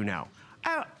Roku now.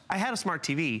 I had a smart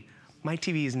TV. My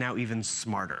TV is now even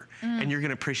smarter. And you're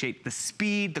gonna appreciate the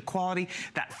speed, the quality,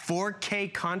 that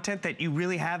 4K content that you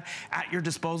really have at your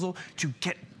disposal to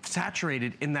get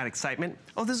saturated in that excitement.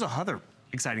 Oh, this is another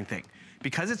exciting thing.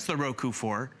 Because it's the Roku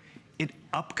 4, it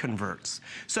upconverts.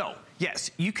 So,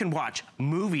 yes, you can watch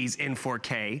movies in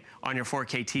 4K on your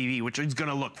 4K TV, which is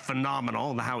gonna look phenomenal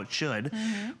and how it should.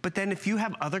 But then if you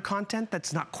have other content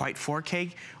that's not quite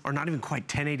 4K or not even quite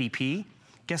 1080p,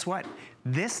 guess what?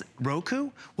 This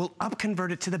Roku will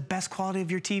upconvert it to the best quality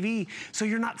of your TV. So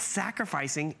you're not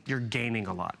sacrificing, you're gaining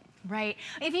a lot. Right.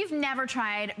 If you've never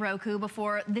tried Roku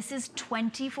before, this is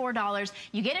 $24.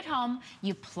 You get it home,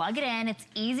 you plug it in, it's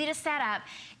easy to set up.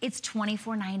 It's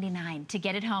 $24.99 to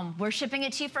get it home. We're shipping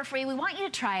it to you for free. We want you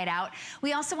to try it out.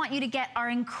 We also want you to get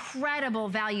our incredible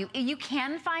value. You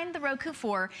can find the Roku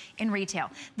 4 in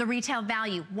retail. The retail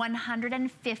value,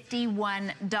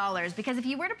 $151. Because if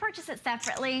you were to purchase it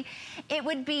separately, it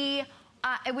would be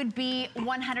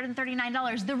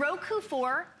 $139. The Roku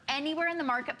 4, anywhere in the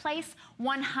marketplace,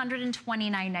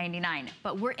 $129.99.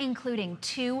 But we're including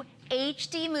 2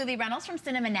 HD movie rentals from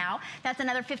Cinema Now. That's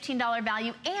another $15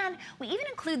 value. And we even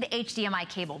include the HDMI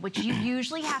cable, which you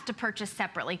usually have to purchase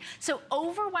separately. So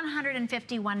over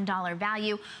 $151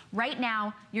 value. Right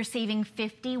now, you're saving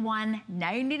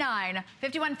 $51.99,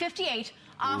 $51.58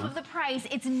 off of the price.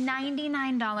 It's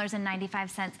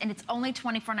 $99.95, and it's only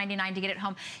 $24.99 to get it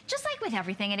home. Just like with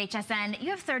everything at HSN, you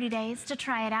have 30 days to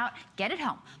try it out. Get it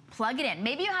home, plug it in.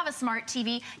 Maybe you have a smart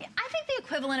TV. I think the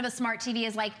equivalent of a smart TV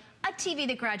is like a TV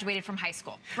that graduated from high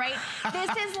school, right? This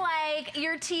is like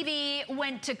your TV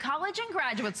went to college and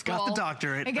graduate school. Got the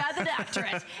doctorate. It got the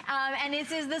doctorate. And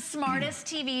this is the smartest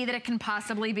TV that it can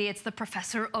possibly be. It's the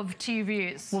professor of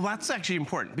TVs. Well, that's actually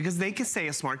important because they can say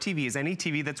a smart TV is any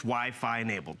TV that's Wi-Fi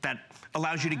enabled, that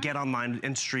allows you to get online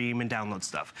and stream and download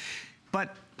stuff.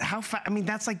 But how I mean,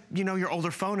 that's like, you know, your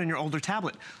older phone and your older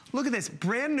tablet. Look at this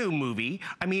brand new movie.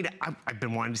 I mean, I've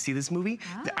been wanting to see this movie.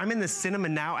 I'm in the Cinema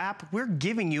Now app. We're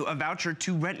giving you a voucher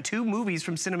to rent 2 movies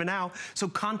from Cinema Now. So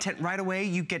content right away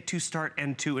you get to start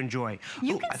and to enjoy.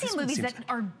 You can see movies that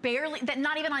are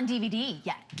not even on DVD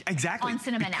yet. Exactly. On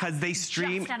Cinema Now. Because they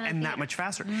stream and that much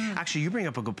faster. Actually, you bring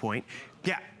up a good point.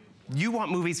 Yeah. You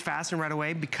want movies fast and right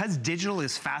away. Because digital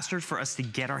is faster for us to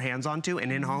get our hands onto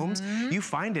and in homes, you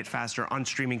find it faster on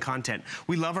streaming content.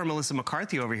 We love our Melissa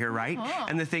McCarthy over here, right?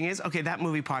 And the thing is, okay, that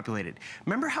movie populated.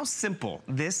 Remember how simple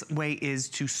this way is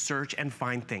to search and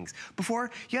find things? Before,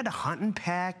 you had to hunt and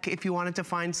peck if you wanted to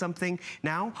find something.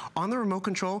 Now, on the remote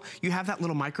control, you have that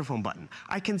little microphone button.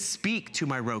 I can speak to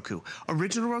my Roku.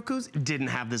 Original Rokus didn't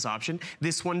have this option.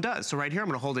 This one does. So right here, I'm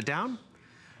gonna hold it down.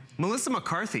 Melissa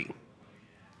McCarthy.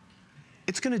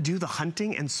 It's gonna do the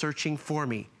hunting and searching for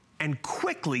me. and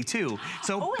quickly too.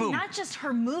 So oh, boom. and not just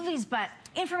her movies, but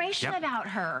information about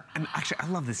her. And actually, I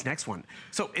love this next one.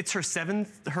 So it's her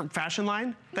fashion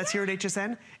line that's here at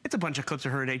HSN. It's a bunch of clips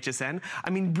of her at HSN. I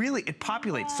mean, really, it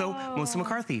populates. So Melissa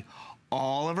McCarthy,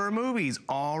 all of her movies,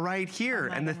 all right here.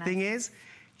 And the thing is,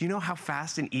 you know how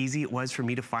fast and easy it was for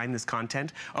me to find this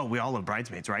content? Oh, we all love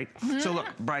Bridesmaids, right? So look,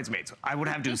 Bridesmaids. I would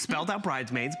have to have spelled out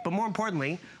Bridesmaids, but more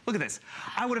importantly, look at this.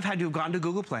 I would have had to have gone to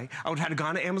Google Play. I would have had to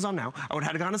gone to Amazon Now. I would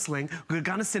have had to gone to Sling. We would have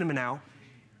gone to Cinema Now.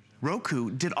 Roku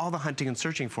did all the hunting and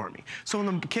searching for me. So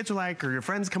when the kids are like, or your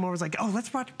friends come over, it's like, oh,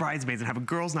 let's watch Bridesmaids and have a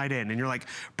girls' night in. And you're like,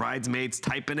 Bridesmaids,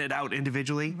 typing it out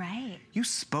individually. Right. You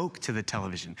spoke to the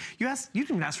television. You didn't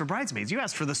even ask for Bridesmaids. You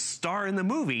asked for the star in the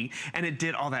movie, and it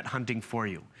did all that hunting for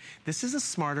you. This is a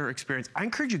smarter experience. I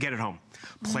encourage you to get it home.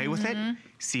 Play with it.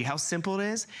 See how simple it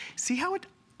is. See how it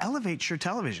elevates your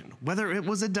television. Whether it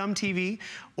was a dumb TV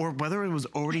or whether it was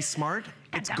already smart,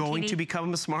 it's going to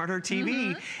become a smarter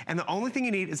TV. And the only thing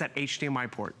you need is that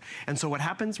HDMI port. And so what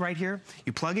happens right here,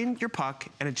 you plug in your puck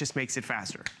and it just makes it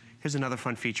faster. Here's another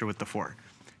fun feature with the 4.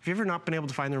 Have you ever not been able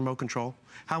to find the remote control?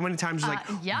 How many times you're like,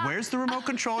 where's the remote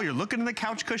control? You're looking in the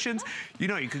couch cushions. You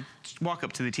know, you could walk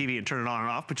up to the TV and turn it on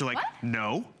and off, but you're like,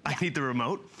 no, I need the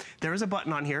remote. There is a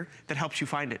button on here that helps you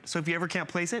find it. So if you ever can't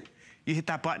place it, you hit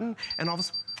that button and all of a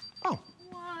sudden, oh,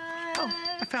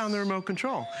 I found the remote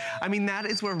control. I mean, that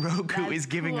is where Roku is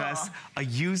giving us a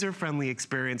user-friendly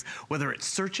experience, whether it's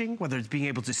searching, whether it's being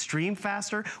able to stream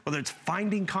faster, whether it's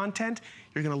finding content.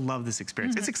 You're gonna love this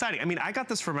experience. It's exciting. I mean, I got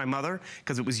this for my mother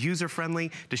because it was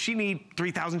user-friendly. Does she need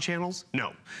 3,000 channels?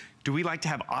 No. Do we like to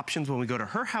have options when we go to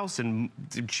her house and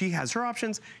she has her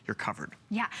options? You're covered.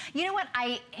 Yeah, you know what?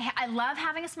 I love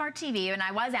having a smart TV, and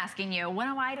I was asking you,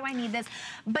 why do I need this?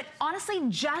 But honestly,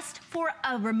 just for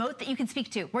a remote that you can speak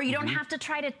to, where you don't have to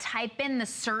try to type in the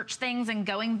search things and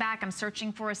going back, I'm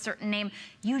searching for a certain name.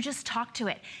 You just talk to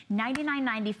it.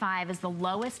 $99.95 is the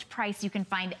lowest price you can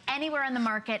find anywhere in the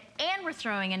market, and we're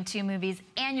throwing in 2 movies,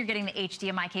 and you're getting the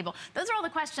HDMI cable. Those are all the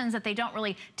questions that they don't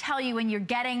really tell you when you're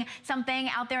getting something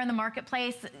out there in the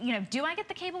marketplace. You know, do I get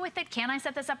the cable with it? Can I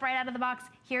set this up right out of the box?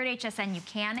 Here at HSN, you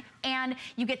can, and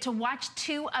you get to watch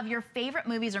 2 of your favorite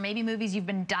movies, or maybe movies you've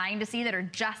been dying to see that are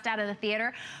just out of the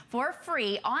theater, for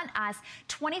free on us.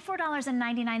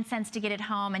 $24.99 to get it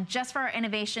home, and just for our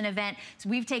innovation event, so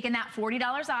we've taken that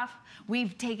 $40 off.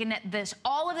 We've taken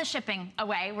all of the shipping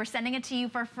away. We're sending it to you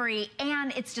for free,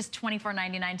 and it's just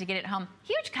 $24.99 to get it home.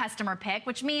 Huge customer pick,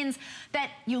 which means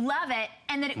that you love it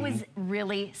and that it was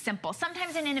really simple.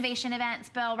 Sometimes in innovation events,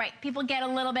 Bill, right, people get a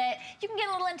little bit, you can get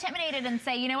a little intimidated and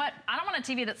say, you know what, I don't want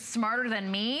a TV that's smarter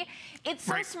than me. It's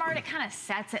so smart, it kind of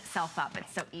sets itself up.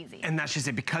 It's so easy. And that's just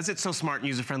it. Because it's so smart and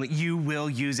user-friendly, you will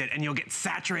use it and you'll get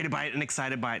saturated by it and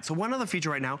excited by it. So one other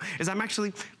feature right now is I'm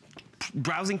actually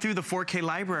browsing through the 4K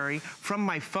library from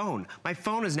my phone. My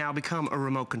phone has now become a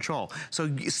remote control. So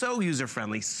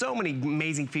user-friendly, so many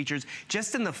amazing features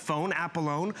just in the phone app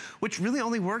alone, which really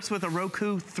only works with a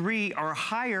Roku 3 or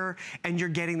higher, and you're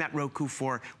getting that Roku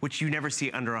 4, which you never see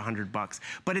under $100.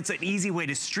 But it's an easy way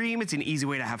to stream, it's an easy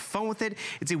way to have fun with it,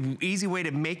 it's an easy way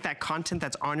to make that content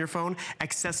that's on your phone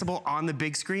accessible on the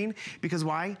big screen. Because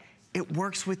why? It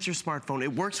works with your smartphone.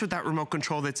 It works with that remote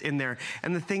control that's in there.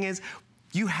 And the thing is,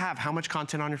 you have how much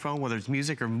content on your phone, whether it's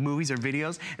music or movies or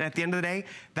videos, and at the end of the day,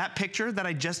 that picture that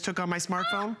I just took on my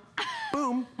smartphone,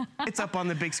 boom, it's up on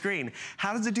the big screen.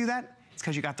 How does it do that? It's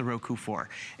because you got the Roku 4.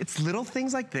 It's little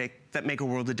things like this that make a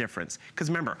world of difference. Because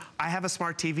remember, I have a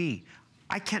smart TV.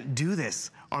 I can't do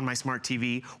this on my smart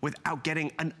TV without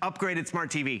getting an upgraded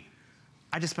smart TV.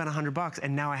 I just spent $100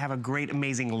 and now I have a great,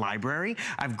 amazing library.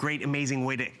 I have a great, amazing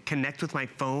way to connect with my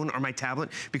phone or my tablet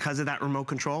because of that remote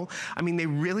control. I mean, they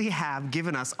really have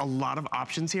given us a lot of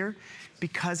options here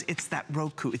because it's that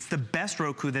Roku. It's the best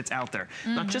Roku that's out there.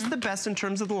 Not just the best in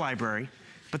terms of the library,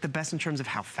 but the best in terms of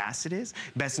how fast it is,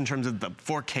 best in terms of the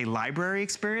 4K library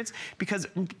experience, because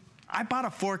I bought a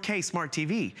 4K smart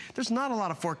TV. There's not a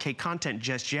lot of 4K content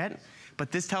just yet,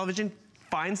 but this television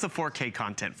finds the 4K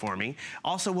content for me.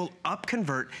 Also will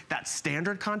upconvert that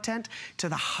standard content to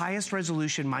the highest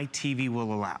resolution my TV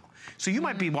will allow. So you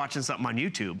might be watching something on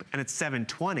YouTube and it's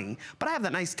 720, but I have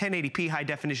that nice 1080p high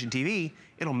definition TV.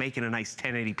 It'll make it a nice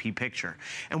 1080p picture.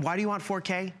 And why do you want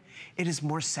 4K? It is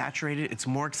more saturated, it's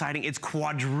more exciting, it's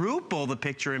quadruple the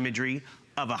picture imagery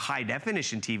of a high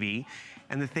definition TV.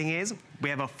 And the thing is, We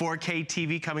have a 4K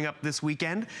TV coming up this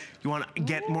weekend. You want to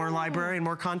get more library and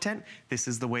more content? This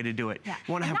is the way to do it. Yeah.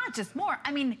 You want to have not just more.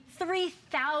 I mean,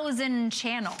 3,000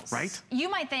 channels. Right. You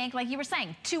might think, like you were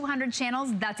saying, 200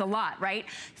 channels, that's a lot, right?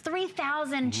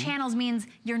 3,000 channels means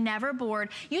you're never bored.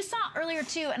 You saw earlier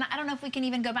too, and I don't know if we can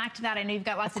even go back to that. I know you've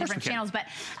got lots of different channels, but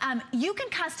you can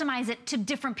customize it to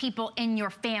different people in your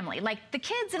family. Like the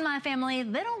kids in my family,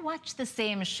 they don't watch the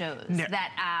same shows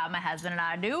that my husband and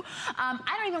I do. I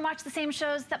don't even watch the same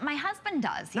shows that my husband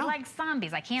does. He likes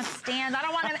zombies. I can't stand, I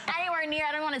don't want him anywhere near,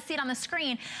 I don't want to see it on the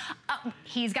screen.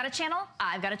 He's got a channel,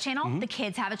 I've got a channel, the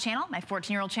kids have a channel. My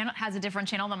 14-year-old channel has a different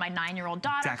channel than my 9-year-old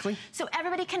daughter. Exactly. So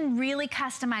everybody can really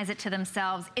customize it to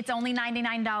themselves. It's only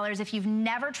 $99. If you've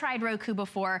never tried Roku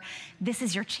before, this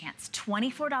is your chance.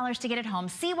 $24 to get it home.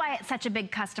 See why it's such a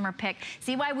big customer pick.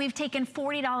 See why we've taken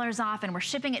 $40 off and we're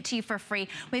shipping it to you for free.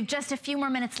 We have just a few more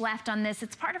minutes left on this.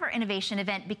 It's part of our innovation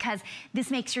event because this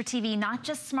makes your TV not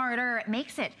just smarter, it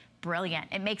makes it brilliant.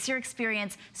 It makes your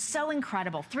experience so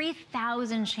incredible.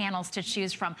 3,000 channels to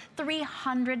choose from,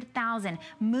 300,000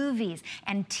 movies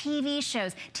and TV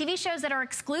shows that are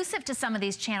exclusive to some of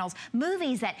these channels,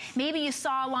 movies that maybe you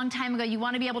saw a long time ago, you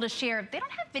want to be able to share. They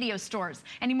don't have video stores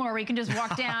anymore where you can just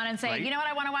walk down and say, you know what,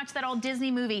 I want to watch that old Disney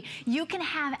movie. You can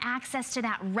have access to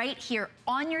that right here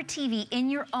on your TV in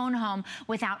your own home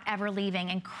without ever leaving.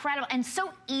 Incredible and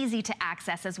so easy to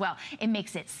access as well. It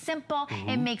makes it simple.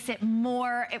 It makes it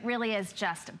more, it really is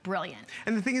just brilliant.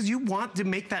 And the thing is, you want to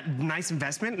make that nice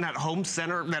investment in that home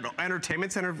center, that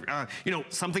entertainment center, you know,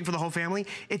 something for the whole family.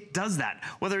 It does that.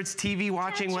 Whether it's TV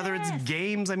watching, whether it's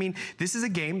games. I mean, this is a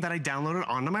game that I downloaded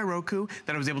onto my Roku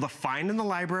that I was able to find in the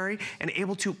library and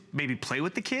able to maybe play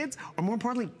with the kids, or more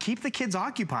importantly, keep the kids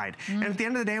occupied. And at the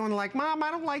end of the day, when they're like, Mom,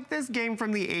 I don't like this game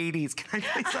from the 80s. Can I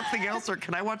play something else, or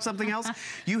can I watch something else?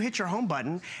 You hit your home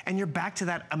button and you're back to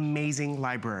that amazing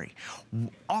library.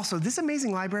 Also, this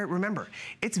amazing library, remember,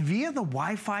 it's via the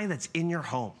Wi-Fi that's in your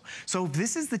home. So if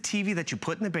this is the TV that you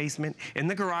put in the basement, in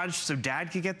the garage, so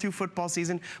Dad could get through football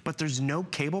season, but there's no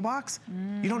cable box,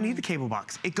 you don't need the cable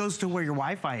box. It goes to where your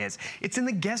Wi-Fi is. It's in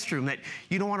the guest room that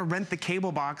you don't want to rent the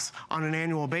cable box on an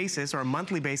annual basis or a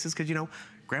monthly basis because, you know,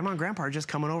 Grandma and Grandpa are just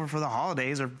coming over for the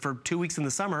holidays or for 2 weeks in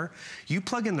the summer. You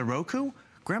plug in the Roku,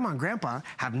 Grandma and Grandpa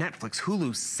have Netflix,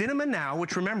 Hulu, Cinema Now,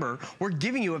 which remember, we're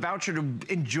giving you a voucher to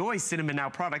enjoy Cinema Now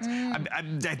products.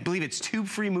 I believe it's 2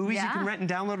 free movies you can rent and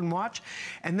download and watch.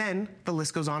 And then the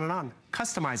list goes on and on.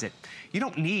 Customize it. You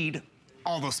don't need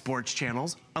all the sports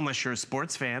channels unless you're a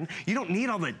sports fan. You don't need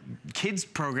all the kids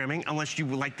programming unless you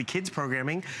like the kids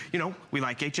programming. You know, we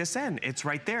like HSN. It's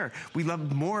right there. We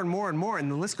love more and more and more, and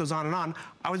the list goes on and on.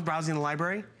 I was browsing the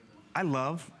library. I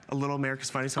love A Little America's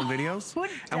Funniest Home Videos.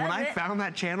 And when I found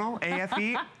that channel,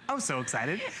 AFE, I was so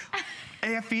excited.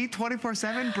 AFE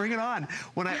 24/7, bring it on.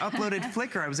 When I uploaded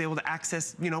Flickr, I was able to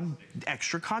access, you know,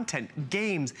 extra content,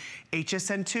 games,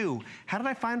 HSN2. How did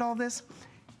I find all this?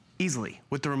 Easily,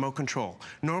 with the remote control.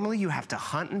 Normally, you have to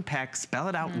hunt and peck, spell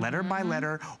it out letter by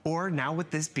letter, or now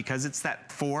with this, because it's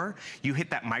that 4, you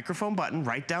hit that microphone button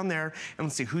right down there, and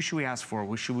let's see, who should we ask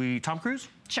for? Should we, Tom Cruise?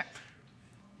 Sure.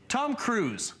 Tom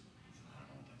Cruise.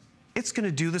 It's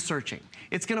gonna do the searching.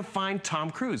 It's gonna find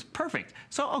Tom Cruise. Perfect.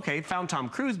 So, okay, found Tom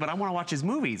Cruise, but I wanna watch his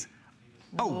movies.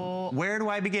 Oh, where do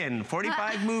I begin?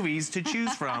 45 movies to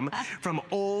choose from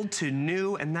old to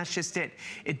new, and that's just it.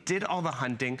 It did all the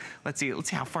hunting. Let's see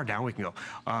how far down we can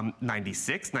go.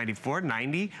 96, 94,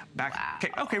 90, back.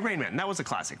 Wow. Okay, Rain Man, that was a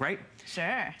classic, right?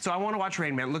 Sure. So I wanna watch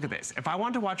Rain Man, look at this. If I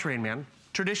want to watch Rain Man,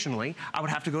 traditionally, I would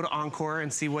have to go to Encore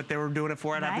and see what they were doing it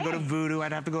for. I'd have to go to Vudu,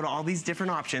 I'd have to go to all these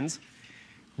different options.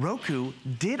 Roku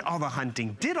did all the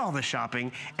hunting, did all the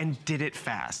shopping, and did it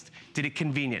fast. Did it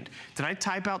convenient. Did I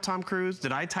type out Tom Cruise?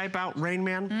 Did I type out Rain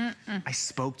Man? I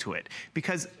spoke to it.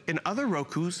 Because in other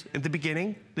Rokus, at the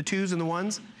beginning, the 2s and the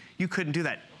 1s, you couldn't do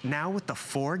that. Now with the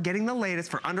 4, getting the latest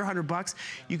for under $100,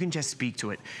 you can just speak to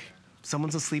it.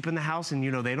 Someone's asleep in the house and,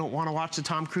 you know, they don't want to watch the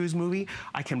Tom Cruise movie.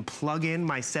 I can plug in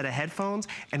my set of headphones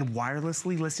and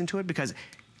wirelessly listen to it, because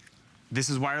this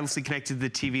is wirelessly connected to the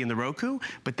TV and the Roku,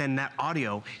 but then that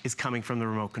audio is coming from the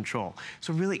remote control.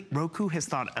 So really, Roku has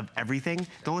thought of everything.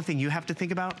 The only thing you have to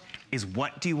think about is,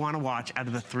 what do you want to watch out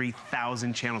of the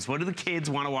 3,000 channels? What do the kids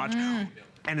want to watch?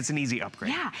 And it's an easy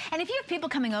upgrade. Yeah, and if you have people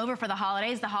coming over for the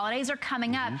holidays are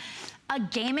coming up. a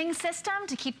gaming system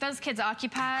to keep those kids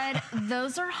occupied,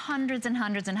 those are hundreds and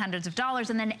hundreds and hundreds of dollars.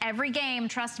 And then every game,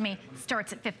 trust me,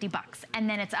 starts at $50. And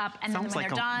then it's up. And then when they're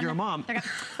done, you're a mom.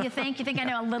 You think I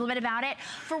know a little bit about it?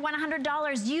 For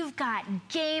 $100, you've got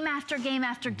game after game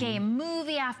after game,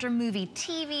 movie after movie,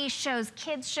 TV shows,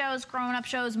 kids shows, grown-up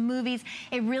shows, movies.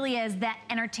 It really is that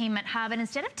entertainment hub. And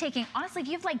instead of taking, honestly, if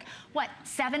you have like, what,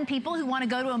 7 people who want to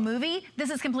go to a movie, this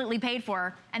is completely paid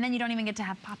for. And then you don't even get to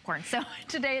have popcorn. So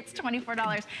today it's $24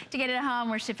 to get it at home.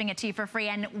 We're shipping it to you for free.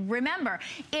 And remember,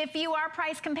 if you are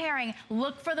price comparing,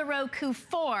 look for the Roku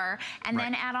 4 and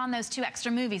then add on those 2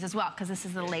 extra movies as well, because this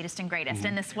is the latest and greatest.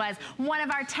 And this was one of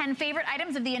our 10 favorite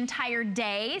items of the entire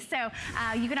day. So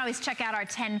you can always check out our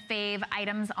 10 fave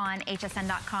items on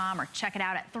hsn.com or check it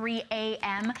out at 3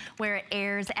 a.m. where it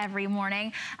airs every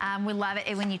morning. We love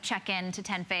it when you check in to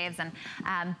 10 faves.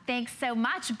 And thanks so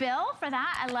much, Bill, for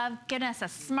that. I love giving us a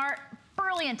smart,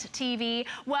 brilliant TV.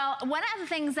 Well, one of the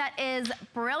things that is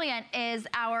brilliant is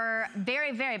our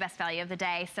very, very best value of the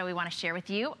day. So we want to share with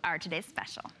you our today's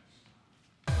special.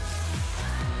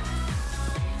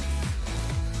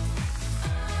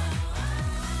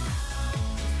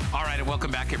 All right, and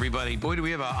welcome back, everybody. Boy, do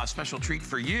we have a special treat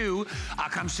for you.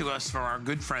 Comes to us from our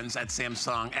good friends at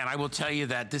Samsung, and I will tell you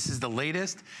that this is the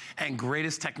latest and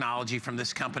greatest technology from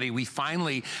this company. We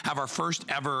finally have our first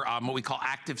ever, what we call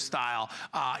active style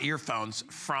earphones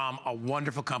from a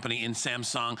wonderful company in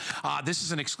Samsung. This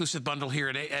is an exclusive bundle here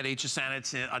at HSN.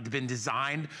 It's been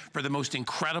designed for the most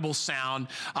incredible sound,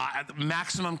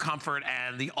 maximum comfort,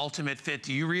 and the ultimate fit.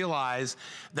 Do you realize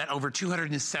that over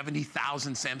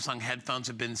 270,000 Samsung headphones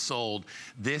have been sold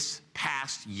this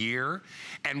past year?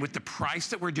 And with the price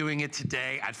that we're doing it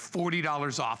today at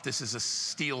 $40 off, this is a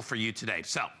steal for you today.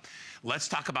 So let's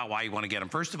talk about why you want to get them.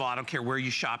 First of all, I don't care where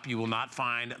you shop, you will not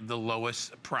find the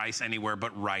lowest price anywhere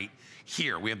but right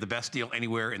here. We have the best deal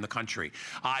anywhere in the country.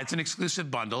 It's an exclusive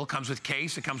bundle. It comes with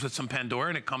case, it comes with some Pandora,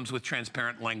 and it comes with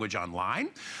transparent language online.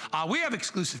 We have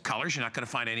exclusive colors you're not going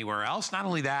to find anywhere else. Not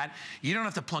only that, you don't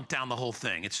have to plunk down the whole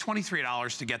thing. It's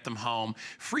 $23 to get them home,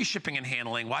 free shipping and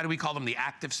handling. Why do we call them the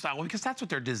active style? Well, because that's what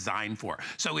they're designed for.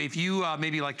 So if you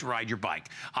maybe like to ride your bike,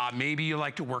 maybe you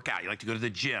like to work out, you like to go to the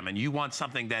gym, and you want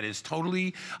something that is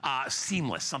totally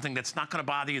seamless, something that's not going to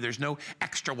bother you. There's no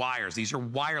extra wires. These are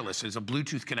wireless. There's a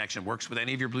Bluetooth connection. Works with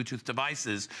any of your Bluetooth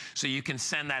devices, so you can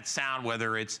send that sound,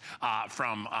 whether it's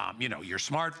from you know, your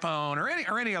smartphone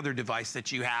or any other device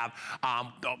that you have,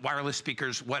 wireless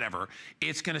speakers, whatever.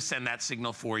 It's going to send that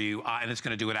signal for you, and it's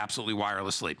going to do it absolutely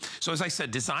wirelessly. So as I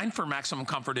said, designed for maximum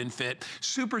comfort and fit,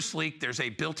 super sleek. There's a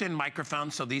built-in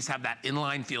microphone, so these have that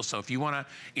inline feel. So if you want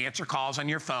to answer calls on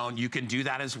your phone, you can do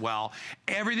that as well.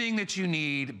 Everything that you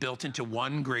need built into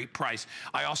one great price.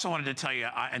 I also wanted to tell you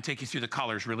and take you through the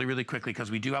colors really, really quickly, because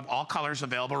we do have all colors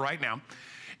available right now.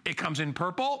 It comes in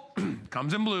purple,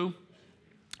 comes in blue,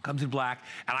 comes in black,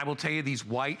 and I will tell you these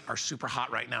white are super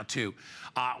hot right now too.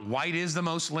 White is the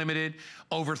most limited.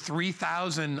 Over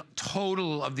 3,000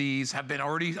 total of these have been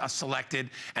already selected,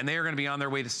 and they are going to be on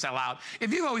their way to sell out.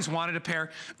 If you've always wanted a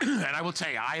pair, and I will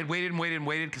tell you, I had waited and waited and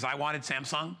waited because I wanted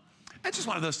Samsung. It's just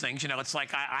one of those things, you know, it's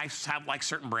like I have like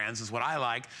certain brands is what I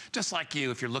like, just like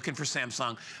you. If you're looking for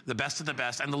Samsung, the best of the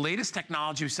best. And the latest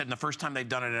technology, we said, in the first time they've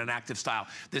done it in an active style,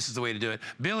 this is the way to do it.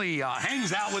 Billy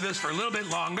hangs out with us for a little bit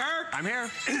longer. I'm here.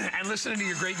 And listening to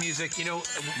your great music. You know,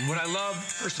 what I love,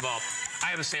 first of all, I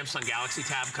have a Samsung Galaxy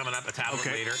Tab coming up, a tablet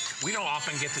later. We don't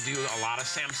often get to do a lot of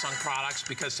Samsung products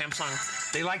because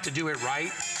Samsung, they like to do it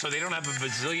right, so they don't have a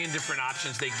bazillion different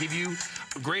options. They give you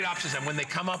great options, and when they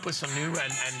come up with some new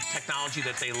and technology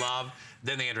that they love,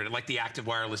 then they entered it, like the active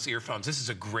wireless earphones. This is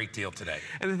a great deal today.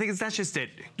 And the thing is, that's just it.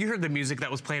 You heard the music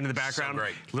that was playing in the background. So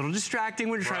great. A little distracting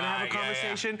when you're trying to have a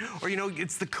conversation. Or, you know,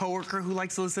 it's the coworker who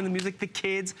likes to listen to music, the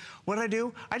kids. What did I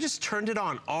do? I just turned it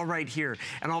on all right here.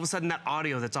 And all of a sudden, that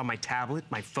audio that's on my tablet,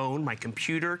 my phone, my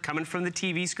computer, coming from the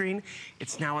TV screen,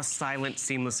 it's now a silent,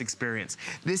 seamless experience.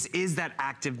 This is that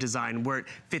active design where it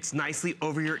fits nicely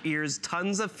over your ears,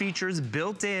 tons of features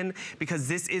built in, because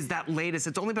this is that latest.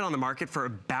 It's only been on the market for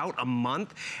about a month.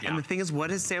 And the thing is, what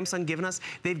has Samsung given us?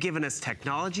 They've given us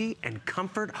technology and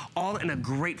comfort, all in a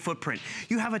great footprint.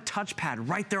 You have a touchpad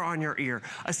right there on your ear,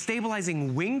 a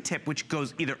stabilizing wingtip, which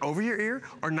goes either over your ear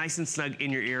or nice and snug in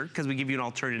your ear, because we give you an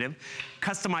alternative.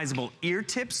 Customizable ear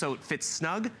tips, so it fits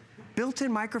snug.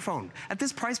 Built-in microphone. At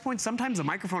this price point, sometimes the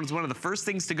microphone is one of the first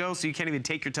things to go, so you can't even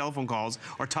take your telephone calls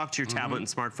or talk to your tablet and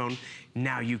smartphone.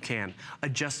 Now you can.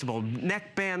 Adjustable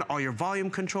neck band, all your volume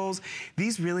controls.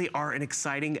 These really are an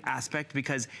exciting aspect,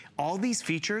 because all these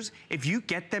features, if you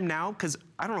get them now, because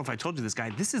I don't know if I told you this, guy,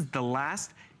 this is the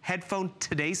last headphone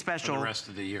today special. For the rest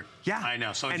of the year. Yeah. I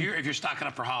know. So if you're stocking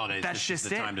up for holidays, that's this just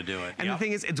is the time to do it. And the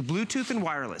thing is, it's Bluetooth and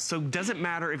wireless. So it doesn't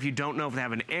matter if you don't know if they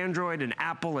have an Android, an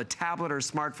Apple, a tablet, or a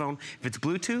smartphone. If it's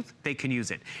Bluetooth, they can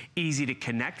use it. Easy to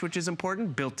connect, which is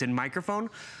important. Built-in microphone.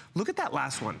 Look at that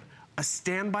last one. A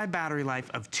standby battery life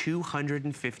of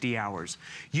 250 hours.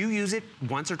 You use it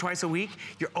once or twice a week,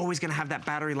 you're always gonna have that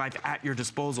battery life at your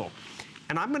disposal.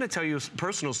 And I'm going to tell you a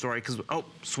personal story because,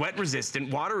 sweat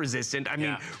resistant, water resistant. I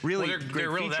mean, really great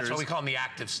features. That's why we call them the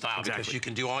active style, because you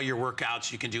can do all your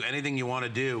workouts, you can do anything you want to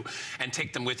do and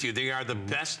take them with you. They are the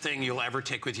best thing you'll ever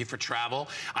take with you for travel.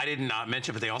 I didn't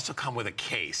mention, but they also come with a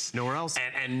case. Nowhere else.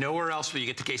 And nowhere else will you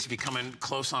get the case. If you come in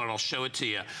close on it, I'll show it to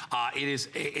you.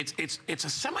 It's a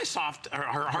semi-soft or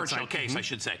hard shell case, I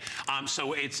should say.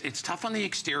 So it's tough on the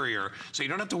exterior, so you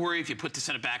don't have to worry if you put this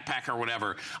in a backpack or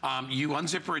whatever. You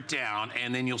unzipper it down,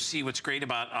 and then you'll see what's great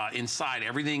about inside.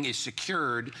 Everything is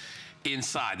secured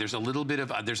inside. There's a little bit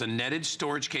of, there's a netted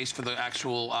storage case for the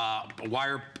actual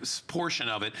wire portion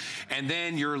of it. And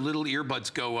then your little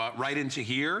earbuds go right into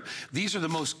here. These are the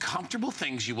most comfortable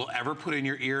things you will ever put in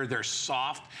your ear. They're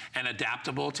soft and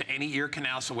adaptable to any ear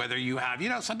canal. So whether you have,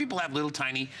 some people have little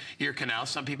tiny ear canals.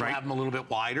 Some people have them a little bit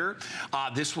wider.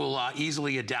 This will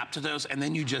easily adapt to those. And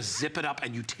then you just zip it up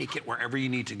and you take it wherever you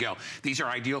need to go. These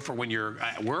are ideal for when you're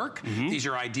at work. These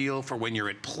are ideal for when you're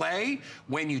at play,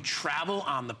 when you travel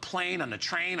on the plane, on the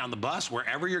train, on the bus,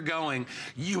 wherever you're going,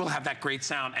 you will have that great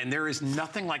sound. And there is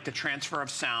nothing like the transfer of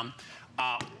sound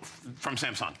from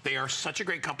Samsung. They are such a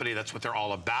great company. That's what they're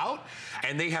all about.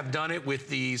 And they have done it with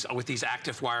these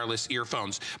active wireless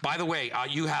earphones. By the way,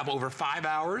 you have over 5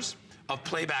 hours of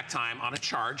playback time on a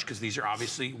charge, because these are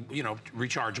obviously,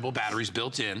 rechargeable batteries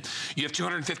built in. You have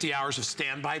 250 hours of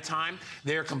standby time.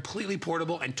 They're completely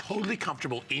portable and totally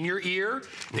comfortable in your ear.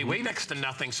 They weigh next to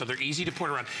nothing, so they're easy to put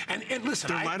around. And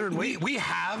listen, they're lighter in weight. We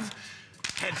have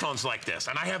headphones like this,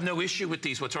 and I have no issue with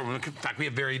these whatsoever. In fact, we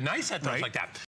have very nice headphones like that.